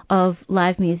state of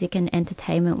live music and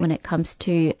entertainment when it comes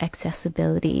to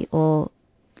accessibility or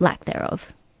lack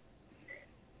thereof?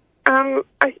 I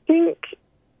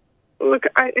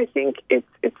think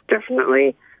it's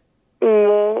definitely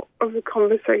more of a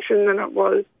conversation than it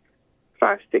was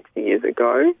 5-6 years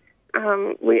ago.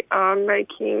 We are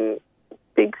making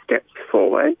big steps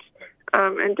forward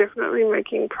and definitely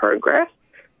making progress.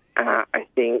 I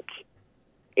think,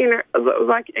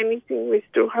 like anything, we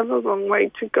still have a long way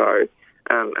to go,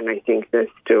 and I think there's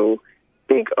still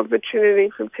big opportunity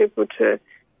for people to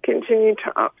continue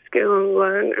to upskill and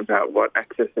learn about what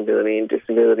accessibility and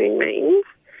disability means.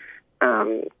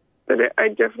 But I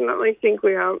definitely think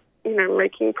we are,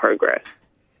 making progress.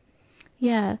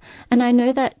 Yeah, and I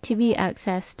know that Tibi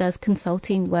Access does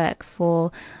consulting work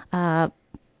for,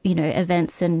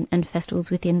 events and festivals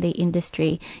within the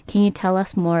industry. Can you tell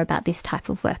us more about this type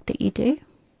of work that you do?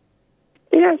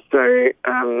 Yeah,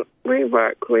 so we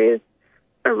work with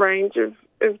a range of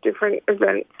different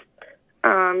events,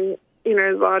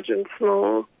 large and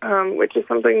small, which is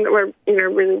something that we're,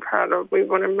 really proud of. We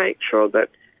want to make sure that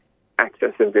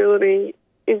accessibility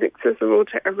is accessible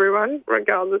to everyone,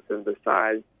 regardless of the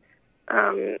size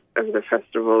of the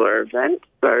festival or event.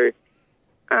 So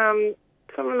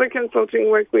some of the consulting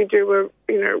work we do are,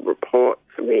 reports.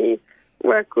 We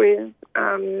work with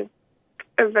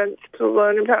events to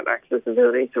learn about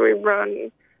accessibility. So we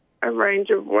run a range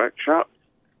of workshops.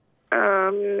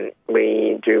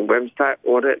 We do website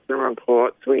audits and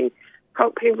reports. We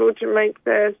help people to make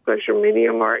their social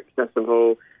media more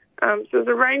accessible. So there's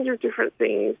a range of different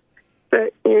things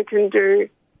that you can do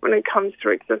when it comes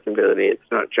to accessibility.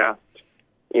 It's not just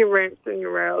your ramps and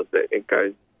your rails. It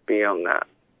goes beyond that.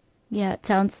 Yeah, it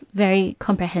sounds very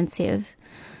comprehensive.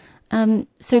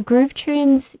 So Groove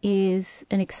Tunes is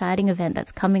an exciting event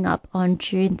that's coming up on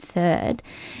June 3rd.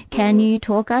 Can you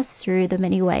talk us through the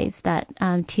many ways that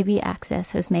Tibi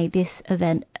Access has made this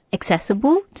event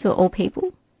accessible to all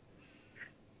people?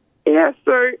 Yeah,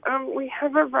 so we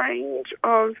have a range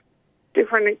of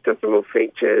different accessible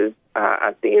features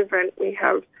at the event. We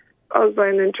have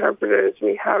Auslan interpreters,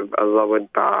 we have a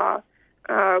lowered bar,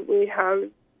 we have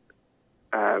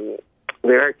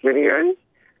lyric videos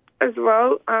as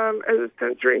well as a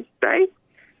sensory space.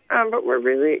 But we're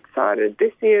really excited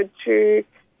this year to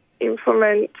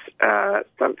implement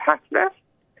some pack vests,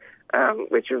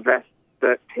 which are vests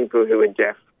that people who are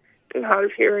deaf and hard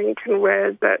of hearing can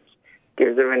wear that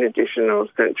gives them an additional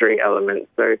sensory element.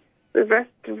 So the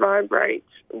vests vibrate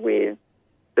with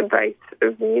the bass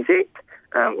of music,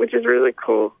 which is really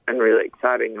cool and really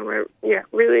exciting. And we're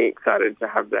really excited to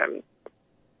have them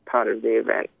part of the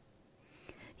event.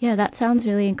 Yeah, that sounds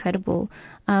really incredible.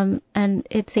 And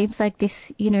it seems like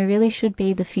this, really should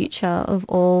be the future of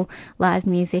all live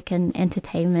music and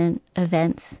entertainment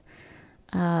events,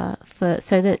 so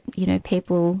that,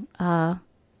 people are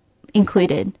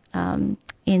included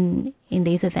in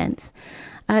these events.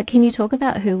 Can you talk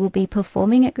about who will be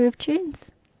performing at Groove Tunes?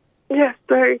 Yeah,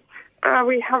 so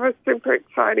we have a super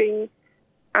exciting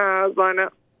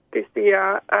lineup this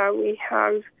year. We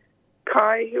have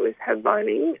Kai, who is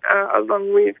headlining,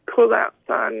 along with Cool Out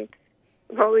Sun,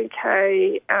 Volley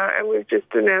K, and we've just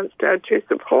announced our two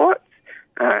supports,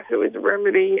 who is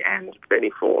Remedy and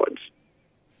Betty Ford.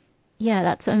 Yeah,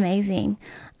 that's amazing.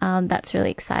 That's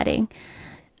really exciting.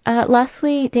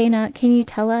 Lastly, Dina, can you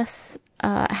tell us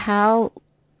how,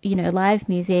 live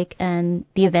music and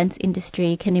the events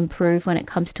industry can improve when it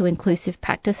comes to inclusive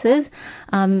practices?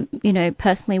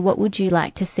 Personally, what would you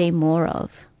like to see more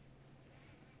of?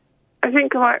 I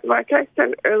think, like I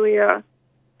said earlier,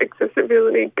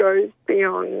 accessibility goes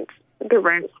beyond the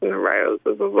ramps and the rails.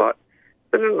 There's a lot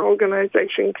that an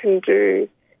organisation can do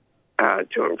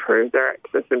to improve their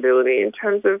accessibility in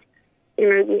terms of,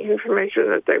 the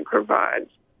information that they provide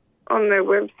on their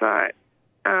website,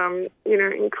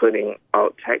 including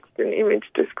alt text and image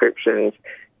descriptions,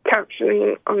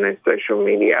 captioning on their social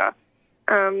media,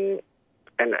 and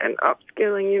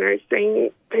upskilling, seeing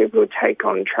people take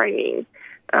on training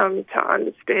to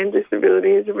understand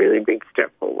disability is a really big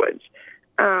step forward.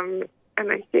 And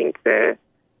I think they're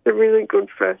a really good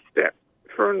first step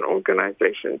for an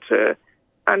organisation to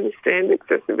understand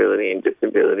accessibility and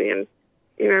disability and,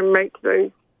 make those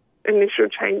initial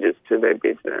changes to their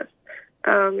business.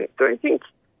 So I think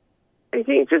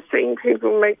just seeing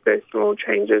people make those small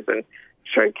changes and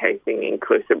showcasing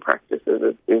inclusive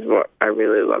practices is what I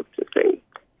really love to see.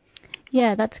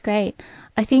 Yeah, that's great.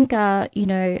 I think,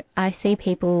 I see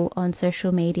people on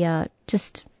social media,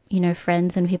 just,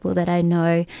 friends and people that I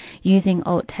know using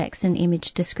alt text and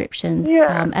image descriptions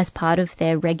as part of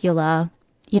their regular,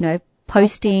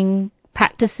 posting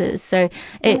practices. So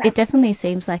it definitely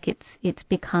seems like it's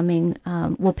becoming,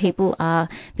 people are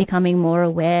becoming more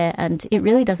aware, and it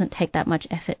really doesn't take that much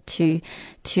effort to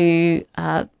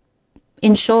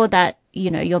ensure that,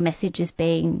 your message is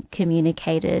being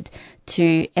communicated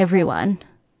to everyone.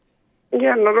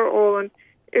 Yeah, not at all. And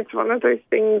it's one of those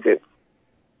things, it's,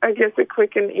 I guess, a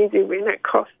quick and easy win. It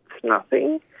costs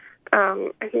nothing.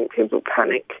 I think people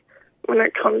panic when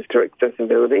it comes to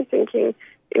accessibility, thinking,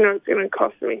 it's going to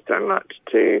cost me so much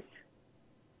to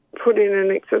put in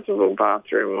an accessible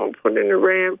bathroom or put in a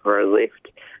ramp or a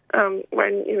lift,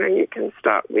 when, you can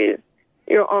start with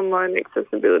your online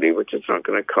accessibility, which is not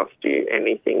going to cost you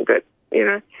anything but,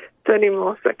 30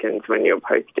 more seconds when you're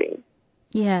posting.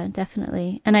 Yeah,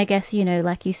 definitely. And I guess,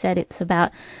 like you said, it's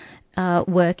about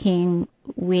working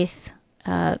with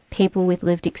people with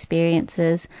lived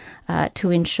experiences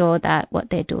to ensure that what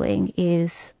they're doing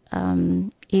is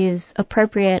is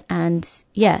appropriate and,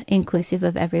 inclusive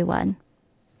of everyone.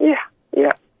 Yeah.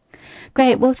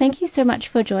 Great. Well, thank you so much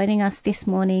for joining us this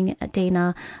morning,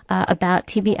 Dina, about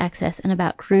Tibi Access and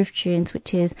about Groove Tunes,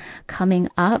 which is coming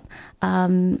up.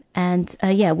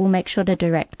 We'll make sure to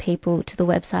direct people to the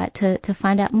website to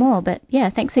find out more. But,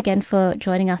 thanks again for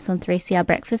joining us on 3CR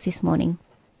Breakfast this morning.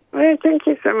 Yeah, thank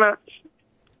you so much.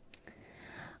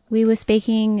 We were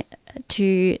speaking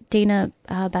to Dina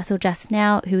Bassile just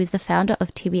now, who is the founder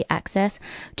of Tibi Access,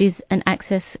 which is an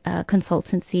access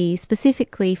consultancy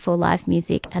specifically for live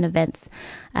music and events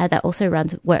that also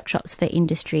runs workshops for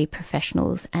industry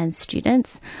professionals and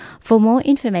students. For more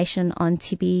information on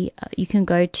Tibi, you can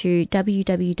go to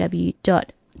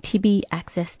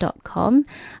www.tibiaccess.com.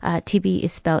 Tibi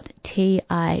is spelled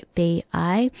Tibi.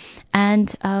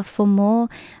 And for more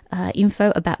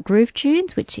info about Groove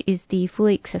Tunes, which is the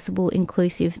fully accessible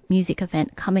inclusive music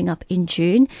event coming up in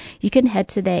June, you can head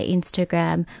to their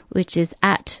Instagram, which is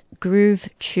at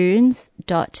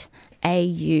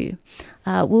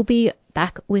groovetunes.au. We'll be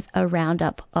back with a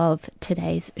roundup of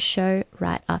today's show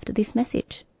right after this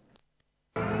message.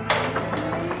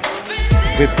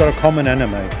 We've got a common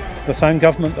enemy. The same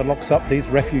government that locks up these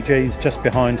refugees just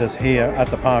behind us here at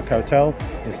the Park Hotel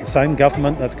is the same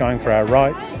government that's going for our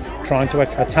rights, trying to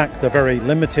attack the very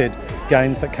limited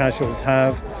gains that casuals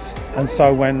have. And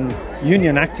so when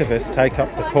union activists take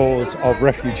up the cause of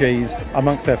refugees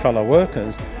amongst their fellow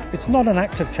workers, it's not an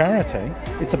act of charity.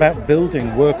 It's about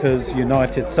building workers'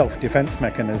 united self-defense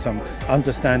mechanism,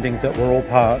 understanding that we're all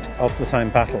part of the same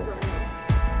battle.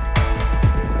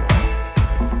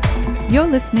 You're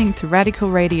listening to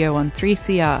Radical Radio on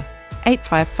 3CR,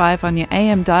 855 on your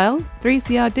AM dial,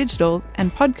 3CR digital,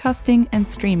 and podcasting and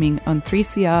streaming on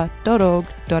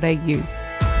 3cr.org.au.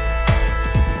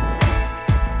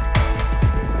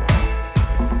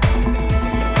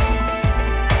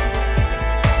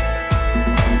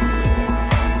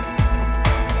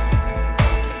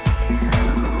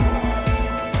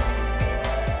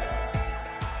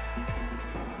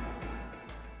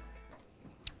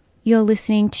 You're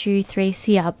listening to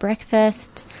 3CR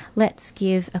Breakfast. Let's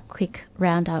give a quick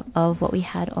roundup of what we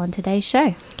had on today's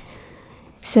show.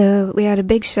 So we had a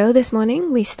big show this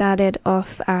morning. We started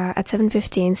off at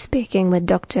 7:15 speaking with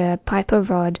Dr. Piper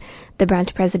Rodd, the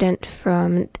branch president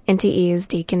from NTEU's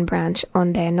Deakin branch,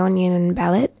 on their non-union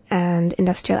ballot and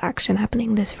industrial action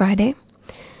happening this Friday.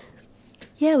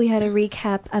 Yeah, we had a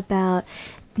recap about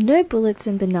no bullets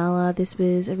in Benalla. This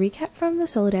was a recap from the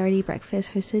Solidarity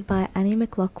Breakfast hosted by Annie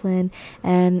McLoughlin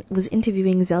and was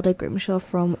interviewing Zelda Grimshaw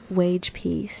from Wage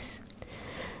Peace.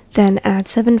 Then at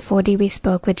 7:40 we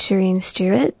spoke with Sherene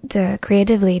Stewart, the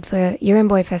creative lead for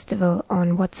YIRRAMBOI Festival,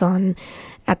 on what's on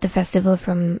at the festival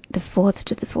from the 4th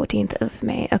to the 14th of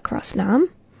May across Naarm.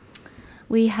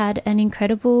 We had an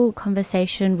incredible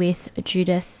conversation with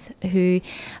Judith, who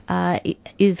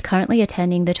is currently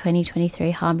attending the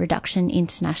 2023 Harm Reduction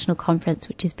International Conference,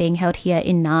 which is being held here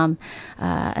in Naarm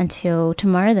until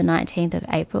tomorrow, the 19th of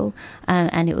April.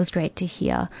 And it was great to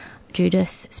hear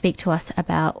Judith speak to us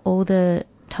about all the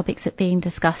topics that are being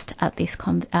discussed at this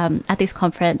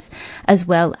conference, as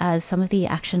well as some of the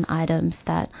action items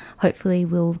that hopefully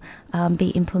will be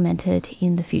implemented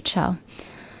in the future.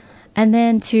 And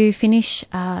then to finish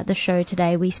the show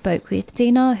today, we spoke with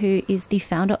Dina, who is the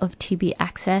founder of Tibi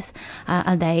Access,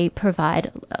 and they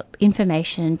provide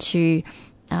information to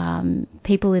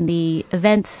people in the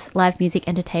events, live music,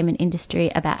 entertainment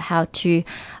industry about how to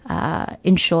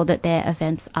ensure that their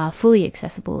events are fully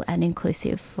accessible and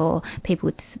inclusive for people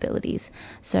with disabilities.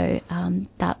 So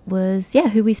that was,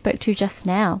 who we spoke to just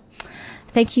now.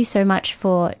 Thank you so much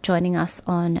for joining us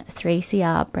on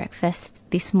 3CR Breakfast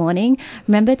this morning.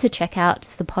 Remember to check out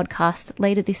the podcast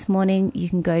later this morning. You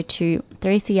can go to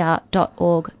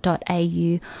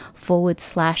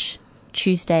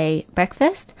 3cr.org.au/Tuesday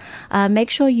Breakfast.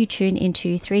 Make sure you tune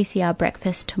into 3CR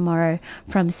Breakfast tomorrow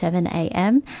from 7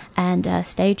 a.m. and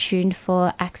stay tuned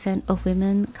for Accent of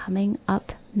Women coming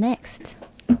up next.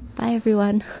 Bye,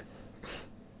 everyone.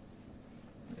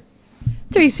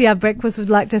 3CR Breakfast would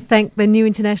like to thank the New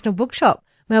International Bookshop,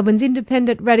 Melbourne's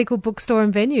independent radical bookstore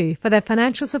and venue, for their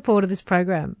financial support of this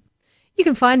program. You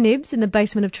can find Nibs in the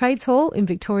basement of Trades Hall in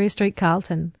Victoria Street,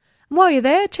 Carlton. And while you're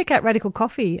there, check out Radical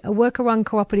Coffee, a worker-run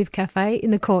cooperative cafe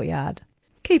in the courtyard.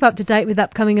 Keep up to date with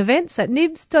upcoming events at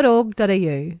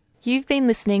nibs.org.au. You've been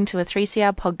listening to a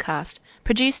 3CR podcast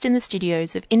produced in the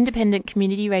studios of independent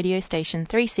community radio station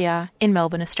 3CR in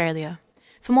Melbourne, Australia.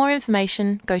 For more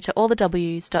information, go to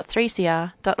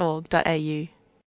allthews.3cr.org.au.